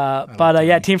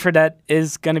 Yeah, Team Fredette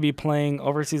is going to be playing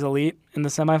Overseas Elite in the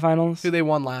semifinals, who they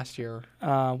won last year.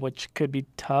 which could be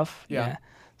tough. Yeah.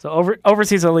 So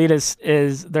Overseas Elite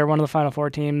is they're one of the Final Four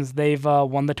teams. They've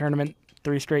won the tournament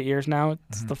 3 straight years now.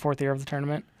 It's the 4th year of the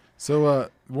tournament. So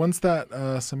when's that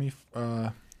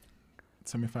semifinal? game?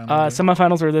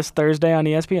 Semifinals are this Thursday on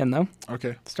ESPN though,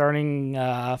 Okay. starting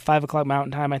 5:00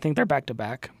 Mountain Time. I think they're back to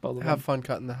back. Both of them. Have fun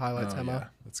cutting the highlights, Oh, Emma. yeah.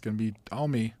 It's gonna be all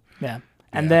me. Yeah.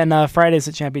 And Yeah. then Friday's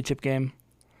a championship game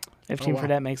if Team wow.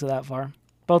 Fredette makes it that far.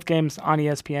 Both games on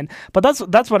ESPN. But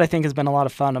that's what I think has been a lot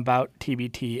of fun about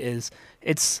TBT is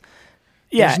it's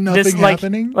There's nothing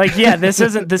happening? this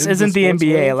isn't In the the sports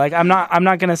NBA. world? Like I'm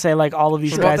not gonna say like all of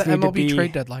these What guys about the need to MLB be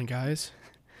trade deadline, guys?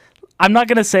 I'm not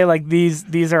gonna say like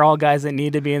these are all guys that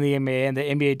need to be in the NBA and the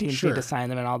NBA teams Sure. need to sign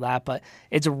them and all that, but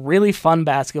it's really fun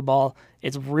basketball.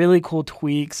 It's really cool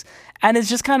tweaks, and it's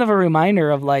just kind of a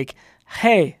reminder of like,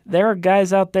 hey, there are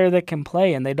guys out there that can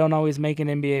play, and they don't always make an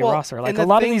NBA Well, roster. Like and a the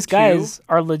lot of thing, these too- guys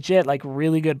are legit, like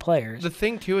really good players. The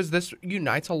thing too is this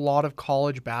unites a lot of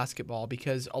college basketball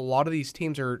because a lot of these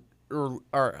teams are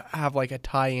have like a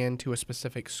tie-in to a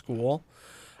specific school.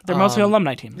 They're mostly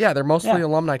alumni teams. Yeah, they're mostly Yeah.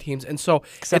 alumni teams, and so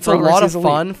Except it's a for lot of Overseas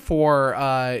fun for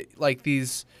like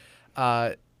these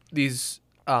fan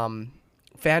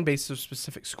bases of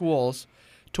specific schools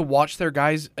to watch their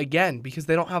guys again because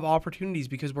they don't have opportunities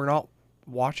because we're not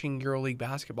watching EuroLeague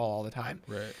basketball all the time.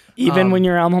 Right. Even when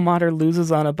your alma mater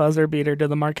loses on a buzzer beater to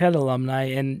the Marquette alumni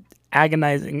and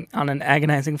agonizing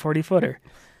 40-footer.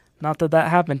 Not that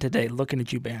happened today. Looking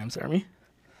at you, Bams Army.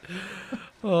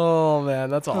 Oh man,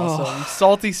 that's awesome.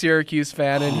 Salty Syracuse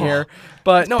fan in here.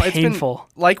 But no, it's painful.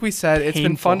 Been like we said, it's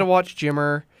been fun to watch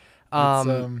Jimmer.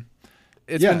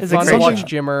 It's been fun to watch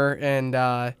Jimmer, and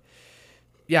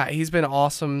he's been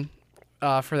awesome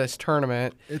for this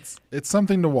tournament. It's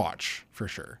something to watch for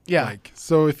sure. Yeah. Like,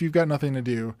 so if you've got nothing to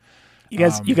do, you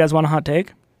guys want a hot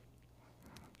take?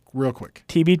 Real quick.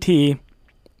 TBT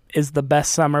is the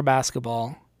best summer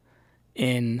basketball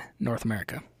in North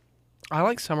America. I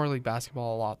like Summer League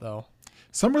basketball a lot, though.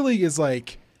 Summer League is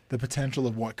like the potential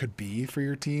of what could be for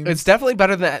your team. It's definitely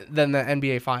better than the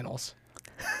NBA Finals.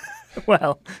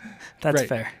 Well, that's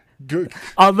fair. Good.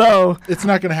 Although it's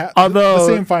not going to happen. Although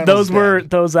the same finals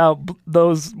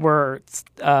those were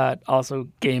also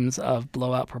games of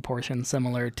blowout proportion,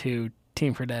 similar to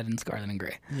Team for Dead and Scarlet and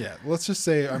Gray. Yeah, let's just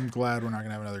say I'm glad we're not going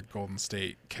to have another Golden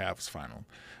State Cavs final.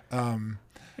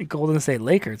 Golden State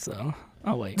Lakers, though.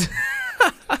 Oh wait.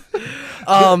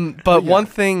 But one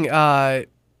thing that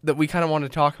we kind of want to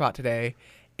talk about today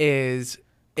is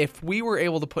if we were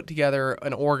able to put together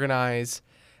and organize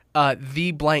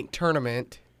the blank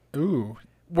tournament. Ooh.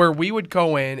 Where we would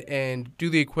go in and do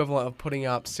the equivalent of putting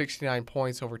up 69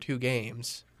 points over 2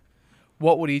 games,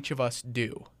 what would each of us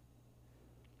do?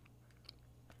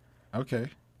 Okay.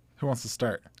 Who wants to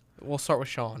start? We'll start with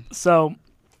Sean. So,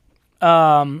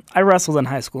 I wrestled in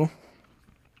high school.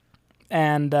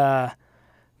 And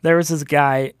there was this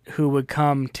guy who would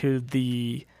come to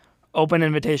the open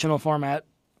invitational format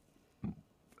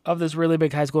of this really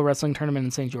big high school wrestling tournament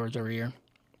in St. George every year.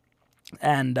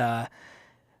 And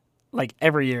like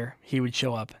every year he would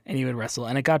show up and he would wrestle.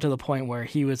 And it got to the point where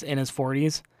he was in his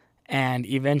 40s and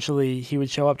eventually he would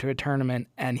show up to a tournament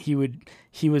and he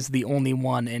was the only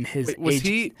one in his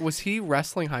age. Was he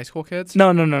wrestling high school kids? No.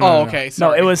 Oh, okay.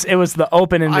 Sorry. No, it was the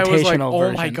open invitational I was like, version.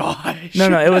 Oh my gosh.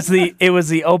 No, it was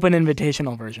the open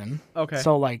invitational version. Okay.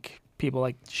 So like people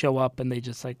like show up and they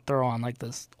just like throw on like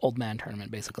this old man tournament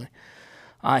basically.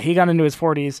 He got into his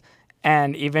 40s.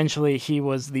 And eventually, he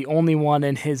was the only one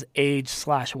in his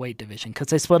age/weight division because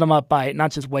they split him up by not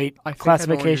just weight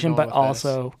classification, but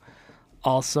also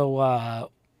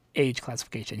age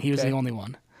classification. He was the only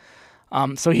one.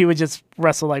 So he would just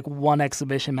wrestle like one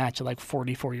exhibition match at like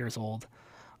 44 years old,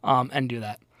 and do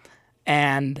that.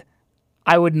 And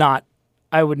I would not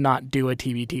do a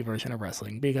TBT version of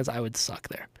wrestling because I would suck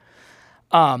there.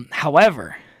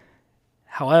 However,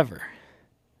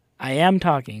 I am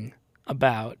talking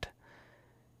about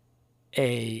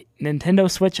a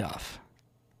Nintendo Switch off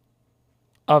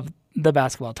of the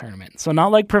basketball tournament. So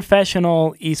not like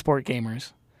professional esport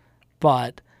gamers,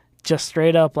 but just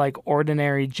straight up like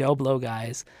ordinary Joe Blow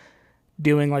guys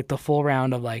doing like the full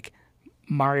round of like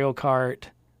Mario Kart,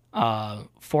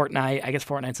 Fortnite. I guess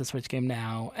Fortnite's a Switch game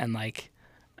now, and like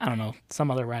I don't know, some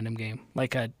other random game,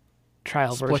 like a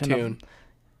trial version of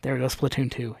there we go, Splatoon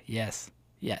 2. Yes.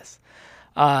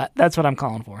 That's what I'm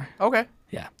calling for. Okay.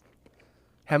 Yeah.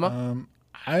 Hema?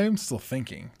 I'm still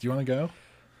thinking. Do you want to go?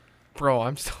 Bro,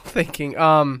 I'm still thinking.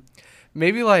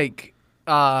 Maybe like,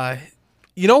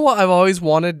 you know what I've always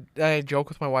wanted, I joke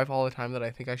with my wife all the time that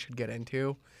I think I should get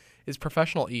into, is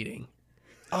professional eating.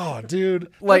 Oh,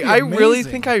 dude. Like, I really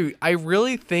think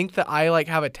that I like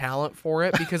have a talent for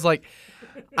it because like,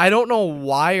 I don't know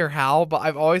why or how, but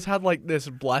I've always had like this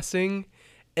blessing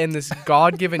and this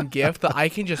God-given gift that I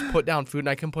can just put down food and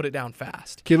I can put it down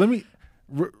fast. Okay,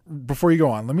 before you go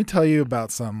on, let me tell you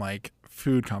about some like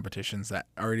food competitions that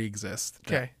already exist.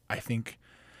 Okay. I think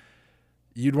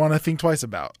you'd want to think twice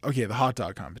about. Okay, the hot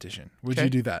dog competition. Would you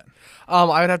do that? I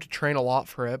would have to train a lot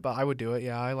for it, but I would do it.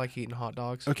 Yeah, I like eating hot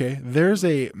dogs. Okay, there's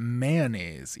a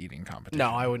mayonnaise eating competition.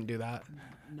 No, I wouldn't do that.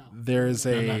 No. There's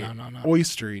a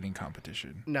oyster eating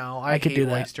competition. No, I could do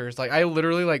oysters. Like I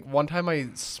literally like one time I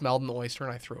smelled an oyster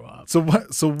and I threw up. So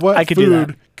what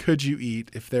food could you eat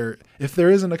if there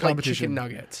isn't a competition? Like chicken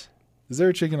nuggets. Is there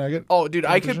a chicken nugget? Oh, dude,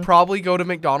 I could probably go to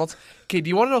McDonald's. Okay, do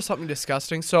you want to know something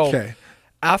disgusting? So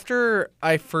after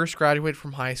I first graduated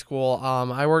from high school,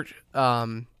 I worked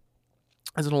as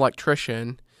an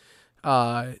electrician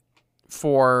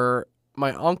for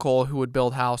my uncle who would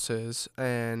build houses,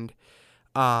 and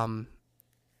a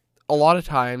lot of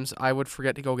times I would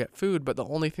forget to go get food, but the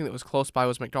only thing that was close by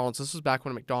was McDonald's. This was back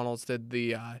when McDonald's did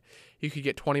the you could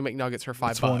get 20 McNuggets for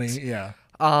 $5. 20, yeah.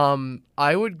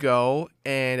 I would go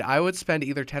and I would spend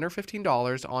either $10 or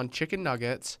 $15 on chicken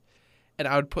nuggets,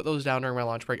 and I would put those down during my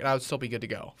lunch break, and I would still be good to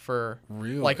go for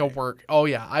Really? like a work. Oh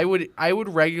yeah, I would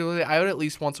regularly. I would at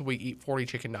least once a week eat 40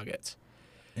 chicken nuggets.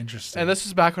 Interesting. And this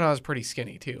was back when I was pretty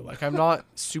skinny too. Like I'm not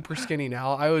super skinny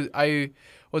now. I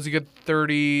was a good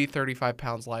 30, 35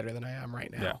 pounds lighter than I am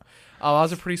right now. Yeah. I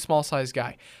was a pretty small sized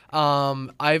guy.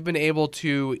 I've been able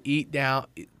to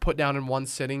put down in one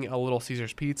sitting a Little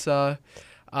Caesars pizza.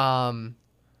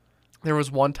 There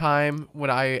was one time when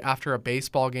after a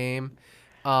baseball game,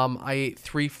 I ate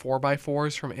 3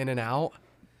 4x4s from In-N-Out.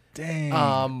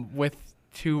 Dang. With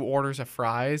 2 orders of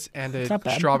fries and a not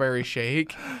bad. strawberry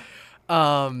shake.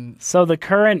 So the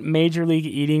current Major League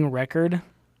eating record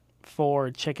for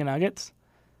chicken nuggets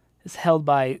is held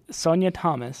by Sonia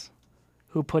Thomas,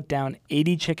 who put down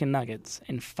 80 chicken nuggets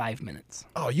in 5 minutes.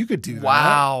 Oh, you could do that.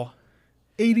 Wow.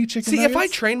 80 chicken See, nuggets? if I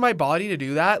train my body to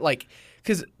do that, like,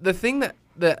 because the thing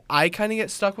that I kind of get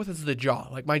stuck with is the jaw.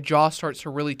 Like, my jaw starts to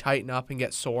really tighten up and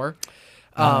get sore.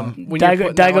 When you're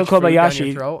putting that much food down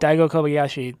your throat. Daigo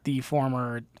Kobayashi, the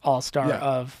former all-star Yeah.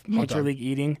 of Major League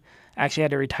Eating, actually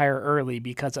had to retire early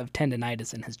because of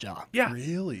tendonitis in his jaw. Yeah.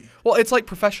 Really? Well, it's like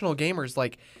professional gamers.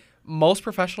 Like, most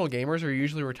professional gamers are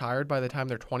usually retired by the time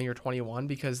they're 20 or 21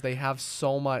 because they have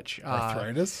so much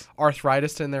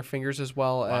arthritis in their fingers as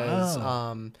well as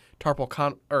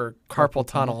carpal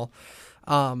tunnel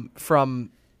from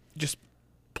just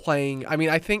playing. I mean,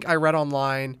 I think I read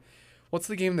online, what's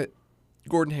the game that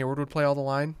Gordon Hayward would play all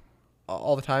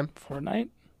the time? Fortnite?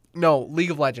 No,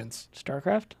 League of Legends.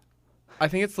 StarCraft? I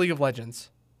think it's League of Legends.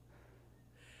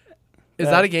 Is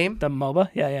that a game? The MOBA?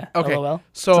 Yeah. Okay. LOL.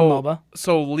 So, it's a MOBA.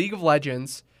 So League of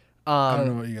Legends. I don't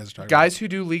know what you guys are talking Guys who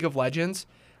do League of Legends,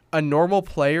 a normal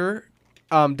player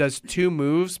does 2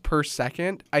 moves per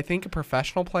second. I think a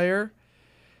professional player,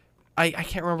 I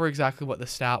can't remember exactly what the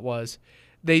stat was.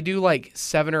 They do like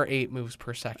 7 or 8 moves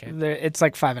per second. It's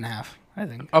like 5.5, I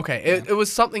think. Okay, it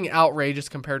was something outrageous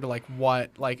compared to like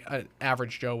what like an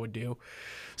average Joe would do.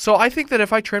 So I think that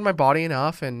if I train my body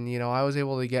enough and, I was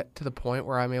able to get to the point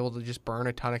where I'm able to just burn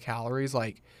a ton of calories,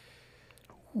 like,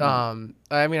 I mean,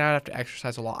 I'd have to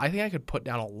exercise a lot. I think I could put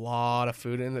down a lot of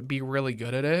food and be really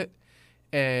good at it.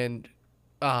 And,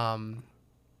 I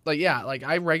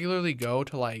regularly go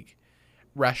to, like,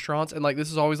 restaurants. And, like,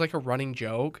 this is always, like, a running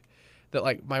joke that,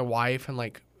 like, my wife and,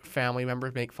 like, family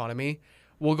members make fun of me.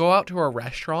 We'll go out to a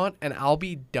restaurant, and I'll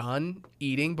be done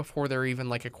eating before they're even,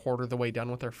 like, a quarter of the way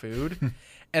done with their food.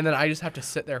 And then I just have to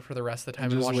sit there for the rest of the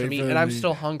time and watch them eat, and I'm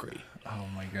still hungry. Oh,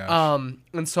 my gosh.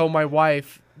 And so my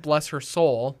wife, bless her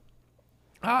soul,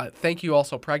 thank you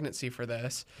also pregnancy for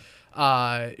this,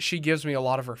 she gives me a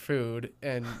lot of her food.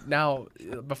 And now,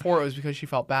 before it was because she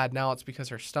felt bad. Now it's because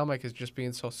her stomach is just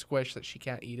being so squished that she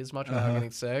can't eat as much without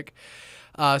getting sick.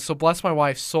 So bless my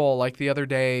wife's soul. Like the other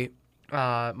day,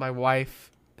 my wife...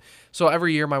 So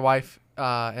every year my wife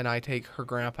and I take her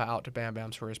grandpa out to Bam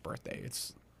Bam's for his birthday.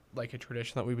 It's like a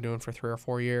tradition that we've been doing for 3 or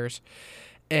 4 years.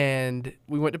 And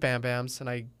we went to Bam Bam's, and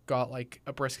I got like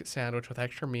a brisket sandwich with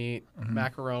extra meat,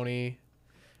 macaroni,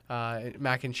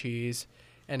 mac and cheese,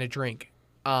 and a drink.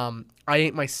 I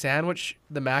ate my sandwich,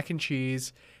 the mac and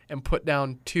cheese, and put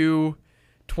down 2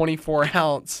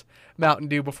 24-ounce Mountain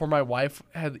Dew before my wife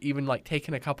had even like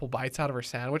taken a couple bites out of her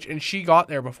sandwich, and she got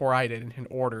there before I did and had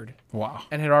ordered. Wow.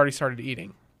 And had already started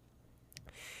eating.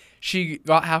 She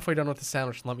got halfway done with the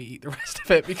sandwich and let me eat the rest of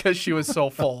it because she was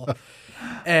so full.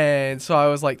 And so I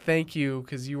was like, thank you,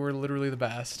 because you were literally the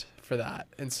best for that.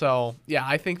 And so, yeah,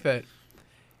 I think that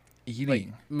Eating. like,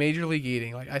 Major League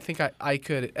Eating, like I think I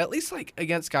could, at least like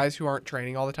against guys who aren't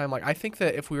training all the time, like I think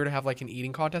that if we were to have like an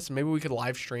eating contest, and maybe we could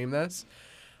live stream this,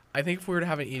 I think if we were to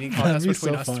have an eating contest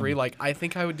between us 3, like I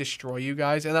think I would destroy you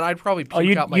guys, and then I'd probably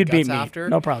puke out my you'd guts beat me. after.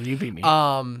 No problem, you beat me.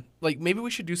 Like maybe we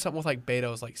should do something with like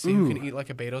Beto's, like see who can eat like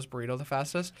a Beto's burrito the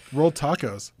fastest. Rolled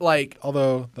tacos. Like,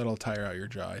 Although that'll tire out your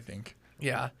jaw, I think.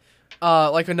 yeah.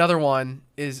 Like another one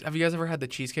is, have you guys ever had the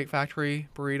Cheesecake Factory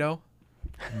burrito?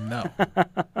 No.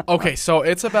 Okay, so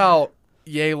it's about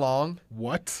yay long.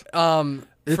 What?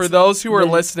 For those who are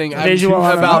listening, I'm visual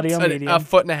on about audio a medium.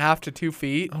 1.5 to 2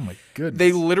 feet. Oh my goodness.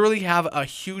 They literally have a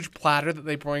huge platter that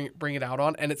they bring it out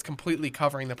on, and it's completely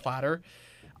covering the platter.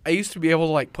 I used to be able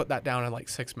to like put that down in like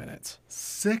 6 minutes.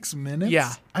 6 minutes?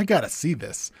 Yeah. I gotta see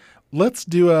this. Let's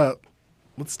do a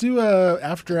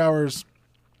after hours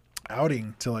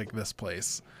outing to like this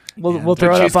place. We'll The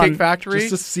throw it up Cheesecake on. Factory. Just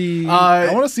to see.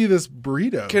 I want to see this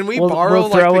burrito. Can we We'll borrow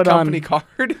throw like it the on- company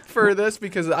card for this,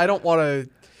 because I don't want to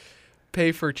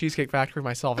pay for Cheesecake Factory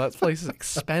myself. That place is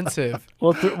expensive.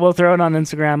 We'll throw it on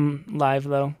Instagram live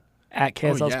though, at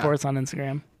KSL yeah. Sports on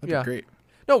Instagram. That'd be great.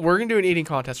 No, we're gonna do an eating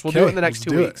contest. We'll do it in the next let's 2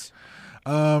 do it.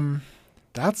 weeks.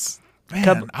 That's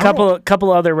Man,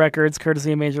 Couple other records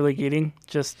courtesy of Major League Eating,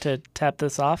 just to tap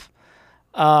this off.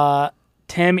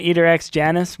 Tim Eater X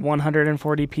Janis,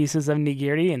 140 pieces of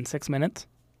nigiri in 6 minutes.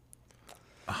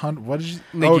 What did you?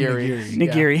 Nigiri.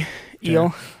 Nigiri.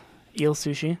 Yeah. Eel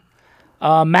sushi.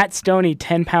 Matt Stoney,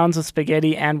 10 pounds of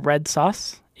spaghetti and red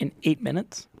sauce in 8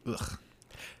 minutes. Ugh.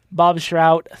 Bob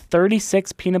Shrout,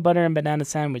 36 peanut butter and banana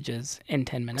sandwiches in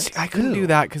 10 minutes. See, I couldn't do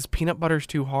that because peanut butter's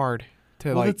too hard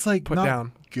to It's like put not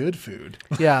down. good food.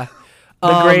 Yeah.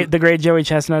 The great Joey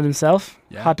Chestnut himself,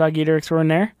 Yeah. hot dog eater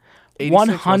extraordinaire.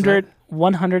 86,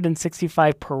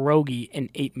 165 pierogi in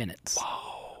 8 minutes.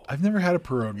 I've never had a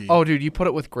pierogi. Oh, dude, you put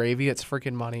it with gravy, it's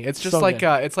freaking money. It's just So like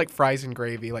good. it's like fries and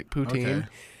gravy, like poutine. Okay.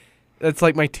 That's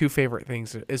like my two favorite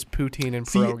things is poutine and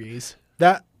See, pierogies.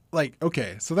 That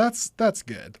okay, so that's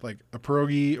good. Like a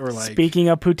pierogi or like Speaking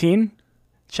of poutine,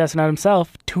 Chestnut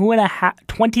himself,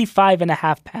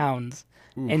 25.5 pounds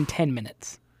in 10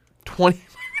 minutes 20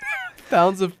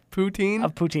 pounds of poutine?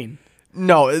 of poutine.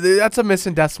 No, that's a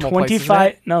missing decimal place, isn't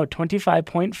it?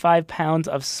 25.5 pounds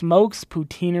of smokes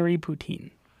poutinery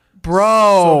poutine.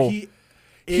 Bro. So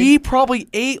he probably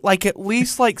ate like at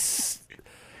least like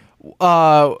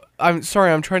I'm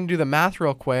sorry, I'm trying to do the math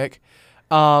real quick.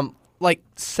 Like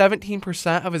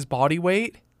 17% of his body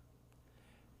weight,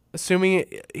 assuming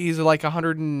he's like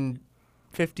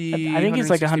 150. I think he's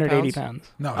like 180 pounds.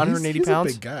 pounds. No, 180 he's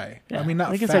pounds? a big guy. Yeah. I mean,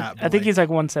 not I think fat. I think he's like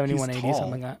 170, he's 180, tall.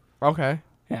 something like that. Okay.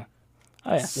 Yeah.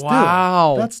 Oh, yeah. Still,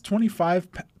 Wow. That's 25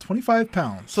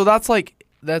 pounds. So that's like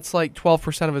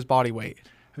 12% of his body weight.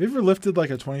 Have you ever lifted like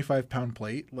a 25-pound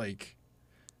plate, like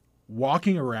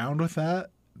walking around with that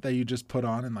you just put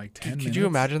on in like 10 minutes? Could you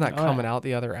imagine that Oh, coming yeah. out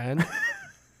the other end?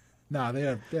 Nah, they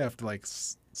have to like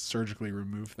surgically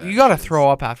remove that. You got to shit. throw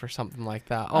up after something like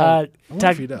that. Oh, I wonder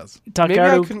if he does. maybe I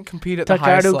Takaru couldn't compete at the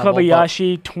highest level. But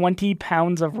Kobayashi, 20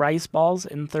 pounds of rice balls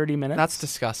in 30 minutes. that's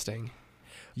disgusting.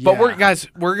 But Yeah.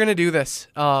 we're gonna do this.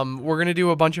 We're gonna do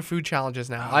a bunch of food challenges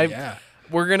now. Oh, yeah.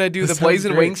 We're gonna do This the sounds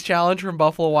Blazing great. Wings challenge from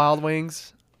Buffalo Wild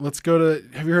Wings. Let's go to.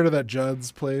 Have you heard of that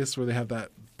Judd's place where they have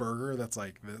that burger that's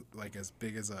like as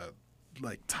big as a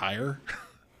tire?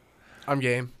 I'm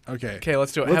game. Okay. Okay,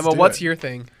 let's do it. Let's Emma, do what's it. your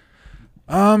thing?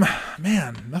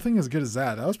 Man, nothing as good as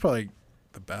that. That was probably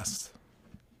the best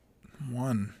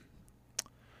one.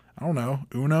 I don't know.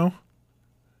 Uno.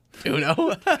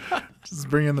 Uno. Just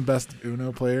bring in the best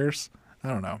Uno players. I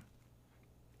don't know.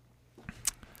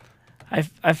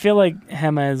 I feel like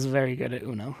Hema is very good at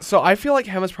Uno. So I feel like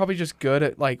Hema's probably just good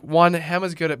at one.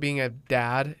 Hema's good at being a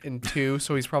dad, and two,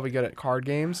 so he's probably good at card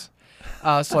games.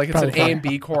 So it's an Probably. A and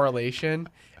B correlation.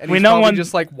 And We he's know probably one-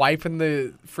 just wiping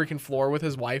the freaking floor with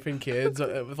his wife and kids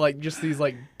with just these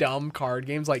dumb card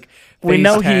games like We Phase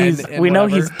know 10 he's and we know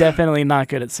whatever. he's definitely not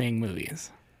good at seeing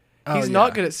movies. He's Oh, not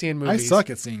yeah. good at seeing I movies. suck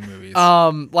at seeing movies.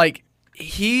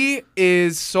 He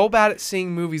is so bad at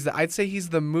seeing movies that I'd say he's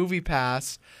the movie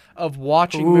pass of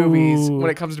watching movies Ooh. when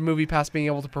it comes to movie pass being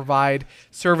able to provide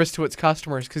service to its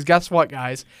customers. Because guess what,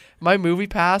 guys? My movie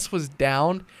pass was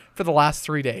down for the last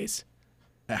 3 days.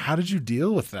 How did you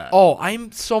deal with that? Oh,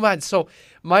 I'm so mad. So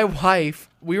my wife,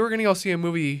 we were going to go see a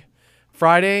movie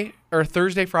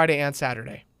Thursday, Friday, and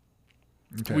Saturday.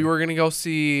 Okay. We were going to go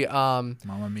see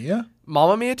Mamma Mia.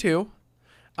 Mamma Mia 2.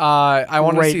 I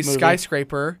wanted to Great see movie.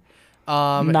 Skyscraper.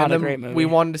 Not and a then great movie. We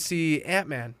wanted to see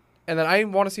Ant-Man. And then I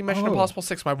want to see Mission Oh. Impossible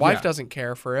 6. My wife Yeah. doesn't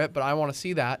care for it, but I want to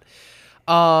see that.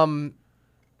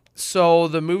 So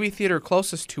the movie theater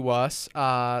closest to us,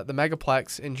 the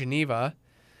Megaplex in Geneva,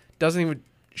 doesn't even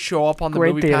show up on the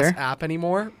Great Movie Pass theater. app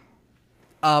anymore.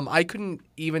 I couldn't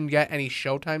even get any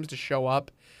showtimes to show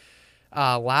up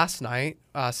last night,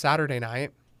 Saturday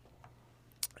night.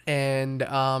 And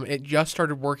it just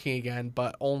started working again,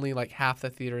 but only half the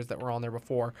theaters that were on there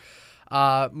before.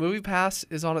 Movie Pass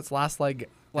is on its last legs,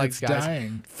 It's guys.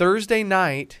 dying. Thursday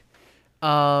night,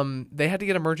 they had to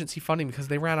get emergency funding because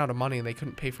they ran out of money and they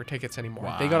couldn't pay for tickets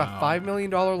anymore. They got a Wow. $5 million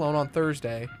loan on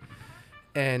Thursday,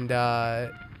 and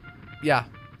yeah,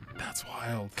 That's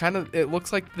wild. kind of. It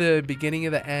looks like the beginning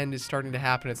of the end is starting to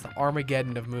happen. It's the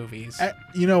Armageddon of movies.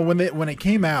 When it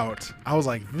came out, I was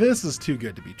like, "This is too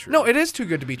good to be true." No, it is too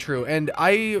good to be true, and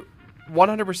I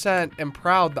 100% am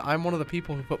proud that I'm one of the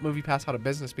people who put Movie Pass out of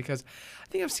business because I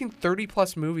think I've seen 30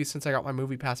 plus movies since I got my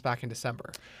Movie Pass back in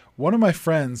December. One of my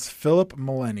friends, Philip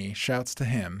Maleni, shouts to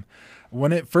him.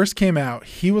 When it first came out,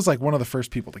 he was one of the first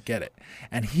people to get it,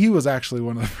 and he was actually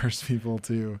one of the first people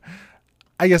to.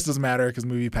 I guess it doesn't matter because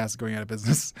Movie Pass is going out of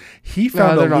business. He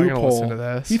found they're a not gonna loophole. listen to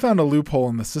this. He found a loophole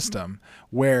in the system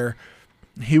where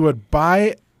he would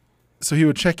buy. So he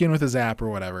would check in with his app or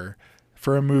whatever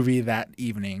for a movie that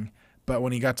evening, But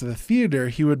when he got to the theater,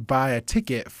 he would buy a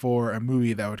ticket for a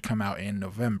movie that would come out in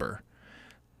November.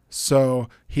 So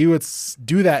he would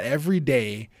do that every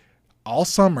day all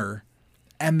summer.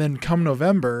 And then come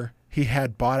November, he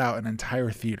had bought out an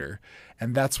entire theater.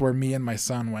 And that's where me and my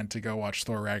son went to go watch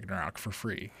Thor Ragnarok for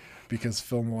free because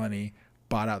Phil Mullany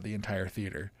bought out the entire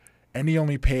theater. And he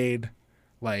only paid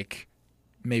like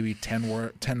maybe 10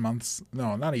 months.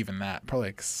 No, not even that. Probably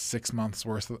like 6 months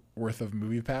worth of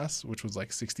Movie Pass, which was like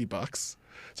 $60.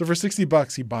 So for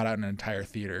 $60, he bought out an entire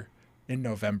theater in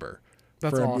November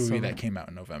for a movie that came out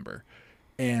in November.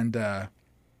 And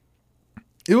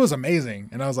it was amazing.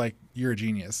 And I was like, you're a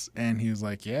genius. And he was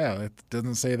like, yeah, it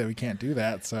doesn't say that we can't do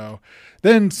that. So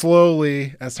then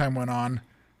slowly, as time went on,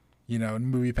 you know,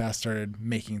 Movie Pass started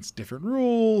making different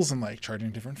rules and like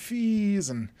charging different fees.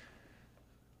 And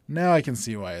now I can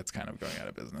see why it's kind of going out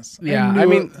of business. Yeah, I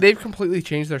mean, they've completely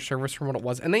changed their service from what it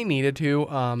was, and they needed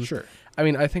to. Sure. I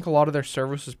mean, I think a lot of their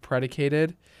service was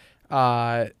predicated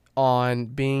on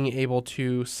being able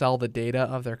to sell the data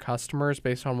of their customers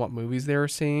based on what movies they were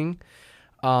seeing.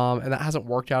 And that hasn't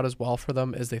worked out as well for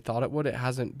them as they thought it would. It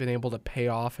hasn't been able to pay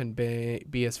off and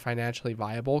be as financially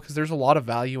viable because there's a lot of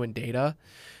value in data.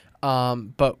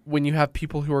 But when you have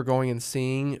people who are going and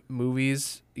seeing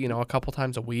movies, you know, a couple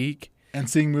times a week. And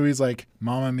seeing movies like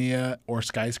Mamma Mia or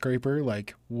Skyscraper,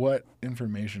 like what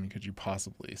information could you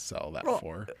possibly sell that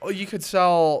for? You could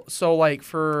sell, so like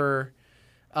for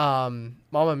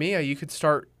Mamma Mia, you could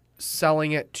start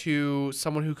selling it to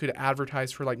someone who could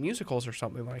advertise for like musicals or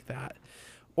something like that.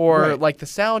 Or like the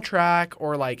soundtrack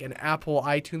or like an Apple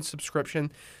iTunes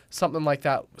subscription, something like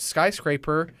that.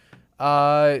 Skyscraper,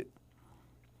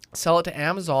 sell it to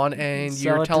Amazon and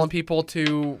you're telling people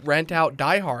to rent out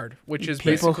Die Hard, which is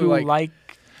people basically who like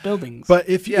buildings. But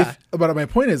but my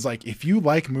point is like if you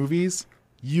like movies,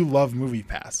 you love Movie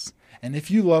Pass. And if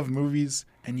you love movies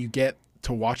and you get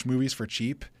to watch movies for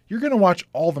cheap, you're going to watch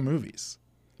all the movies.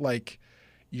 Like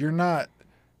you're not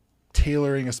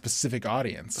tailoring a specific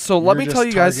audience. So let me tell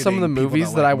you guys some of the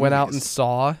movies that I went out and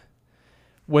saw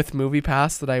with Movie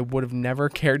Pass that I would have never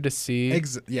cared to see.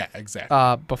 Yeah,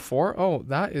 exactly. Before. Oh,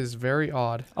 that is very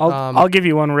odd. I'll give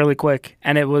you one really quick,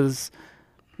 and it was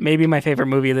maybe my favorite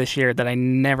movie this year that I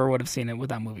never would have seen it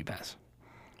without Movie Pass.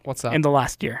 What's that? In the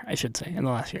last year, I should say. In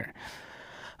the last year.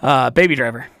 Baby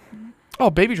Driver. Oh,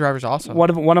 Baby Driver's awesome.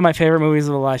 One of my favorite movies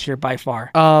of the last year by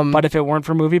far. But if it weren't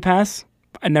for Movie Pass,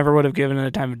 I never would have given it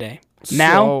a time of day.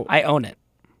 Now, I own it.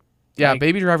 Yeah,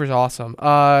 Baby Driver's awesome.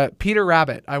 Peter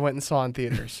Rabbit, I went and saw in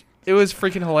theaters. It was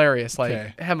freaking hilarious.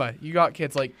 Like, Hema, you got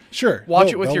kids. Like, sure,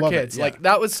 watch it with your kids. Yeah. Like,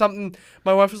 that was something.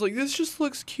 My wife was like, "This just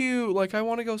looks cute. Like, I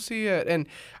want to go see it." And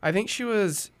I think she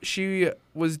was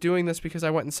doing this because I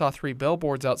went and saw 3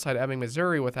 Billboards outside Ebbing,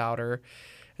 Missouri, without her,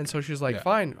 and so she was like,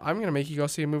 "Fine, I'm gonna make you go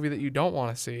see a movie that you don't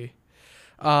want to see."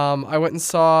 I went and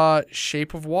saw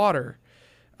Shape of Water.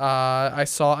 I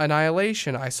saw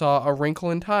Annihilation. I saw A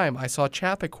Wrinkle in Time. I saw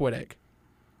Chappaquiddick.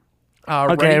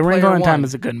 Okay, A Wrinkle in Time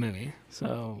is a good movie.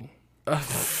 So,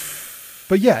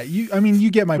 but yeah,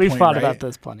 you get my point. We've thought right? about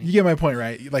this plenty. You get my point,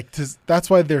 right? Like, that's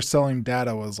why their selling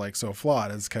data was like so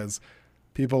flawed, is because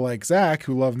people like Zach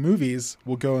who love movies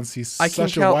will go and see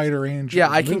such a wide range. Yeah,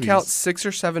 of I movies. can count 6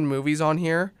 or 7 movies on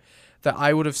here that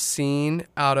I would have seen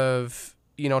out of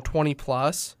 20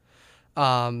 plus.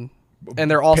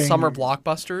 And they're all summer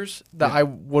blockbusters that I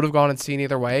would have gone and seen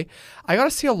either way. I got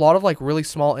to see a lot of like really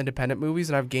small independent movies,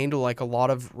 and I've gained like a lot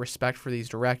of respect for these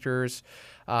directors,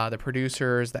 the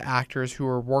producers, the actors who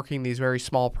are working these very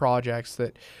small projects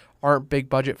that aren't big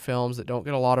budget films, that don't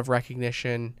get a lot of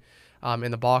recognition in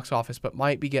the box office, but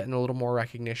might be getting a little more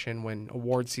recognition when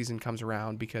award season comes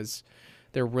around because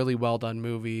they're really well done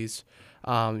movies.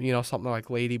 Something like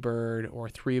Lady Bird or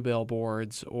 3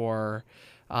 Billboards or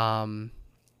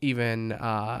even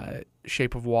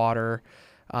Shape of Water.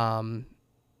 And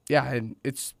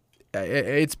it's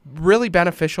really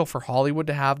beneficial for Hollywood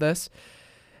to have this.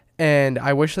 And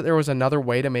I wish that there was another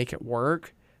way to make it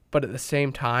work. But at the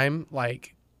same time,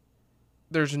 like,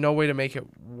 there's no way to make it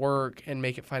work and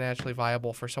make it financially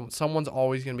viable for someone. Someone's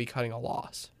always going to be cutting a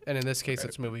loss. And in this case,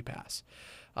 it's Movie Pass.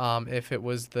 If it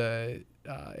was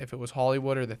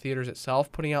Hollywood or the theaters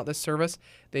itself putting out this service,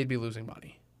 they'd be losing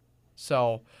money.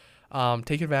 So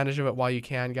take advantage of it while you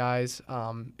can, guys.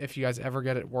 If you guys ever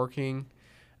get it working,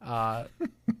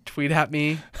 tweet at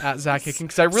me at Zach Hicken,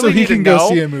 because I really need to know, go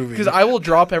see a movie, because I will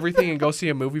drop everything and go see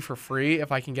a movie for free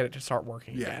if I can get it to start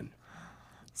working again.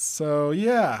 So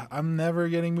yeah, I'm never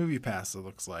getting Movie Pass. It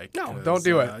looks like no, don't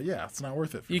do it. Yeah, it's not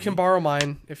worth it. You can borrow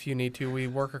mine if you need to. We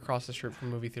work across the street from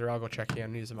a movie theater. I'll go check you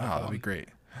and use my phone. That'd be great.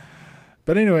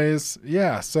 But anyways,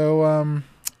 yeah. So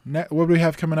what do we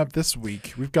have coming up this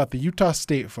week? We've got the Utah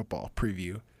State football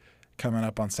preview coming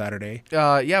up on Saturday.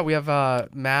 Yeah, we have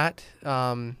Matt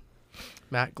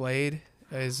Glade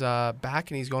is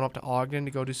back, and he's going up to Ogden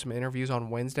to go do some interviews on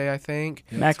Wednesday, I think.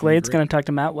 Yeah, Matt Glade's going to talk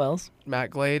to Matt Wells. Matt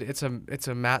Glade. It's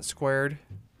a Matt squared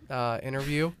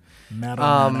interview. Matt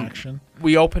on action.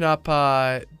 We open up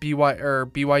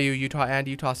BYU, Utah, and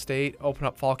Utah State open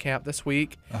up fall camp this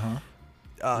week.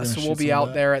 So we'll be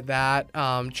out there at that.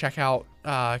 Check out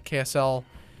KSL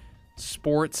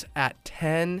Sports at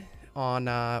 10 on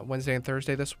Wednesday and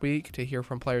Thursday this week to hear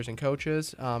from players and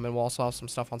coaches. And we'll also have some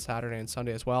stuff on Saturday and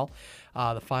Sunday as well.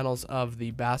 The finals of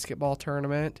the basketball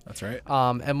tournament. That's right.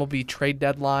 MLB trade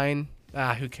deadline.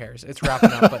 Who cares? It's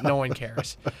wrapping up, but no one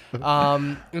cares.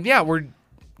 And yeah,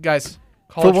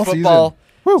 college football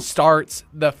starts.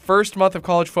 The first month of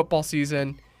college football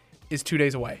season is 2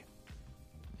 days away.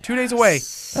 2 days away.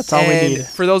 That's all we need.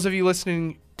 For those of you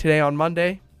listening today on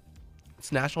Monday,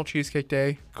 it's National Cheesecake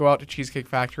Day. Go out to Cheesecake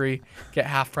Factory, get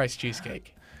half-price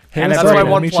cheesecake. And that's my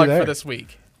one plug for this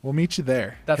week. We'll meet you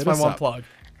there. That's my one plug.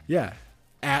 Yeah.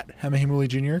 At Hemahimuli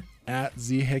Jr., at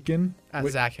Z Hicken. At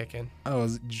Zach Hicken. Oh,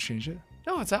 did you change it?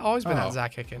 No, it's always been at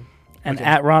Zach Hicken. And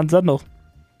at Ron Zundel.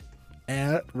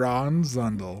 At Ron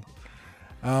Zundel.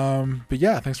 But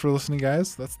yeah, thanks for listening,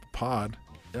 guys. That's the pod.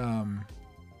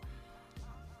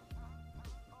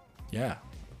 Yeah.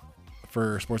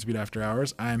 For Sports Beat After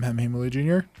Hours, I'm Hemahimuli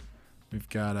Jr. We've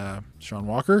got Sean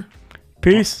Walker.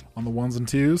 Peace. On the ones and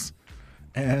twos.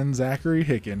 And Zachary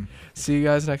Hicken. See you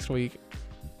guys next week.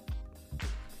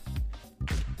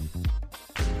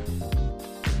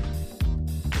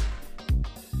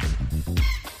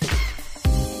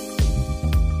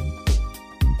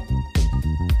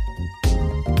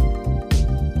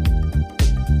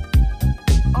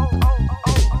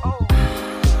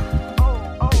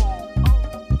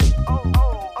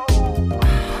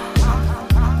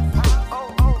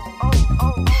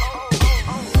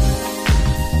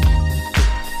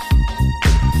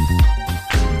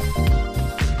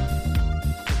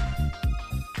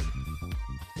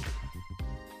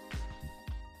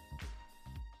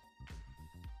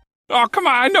 Oh, come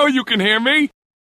on, I know you can hear me.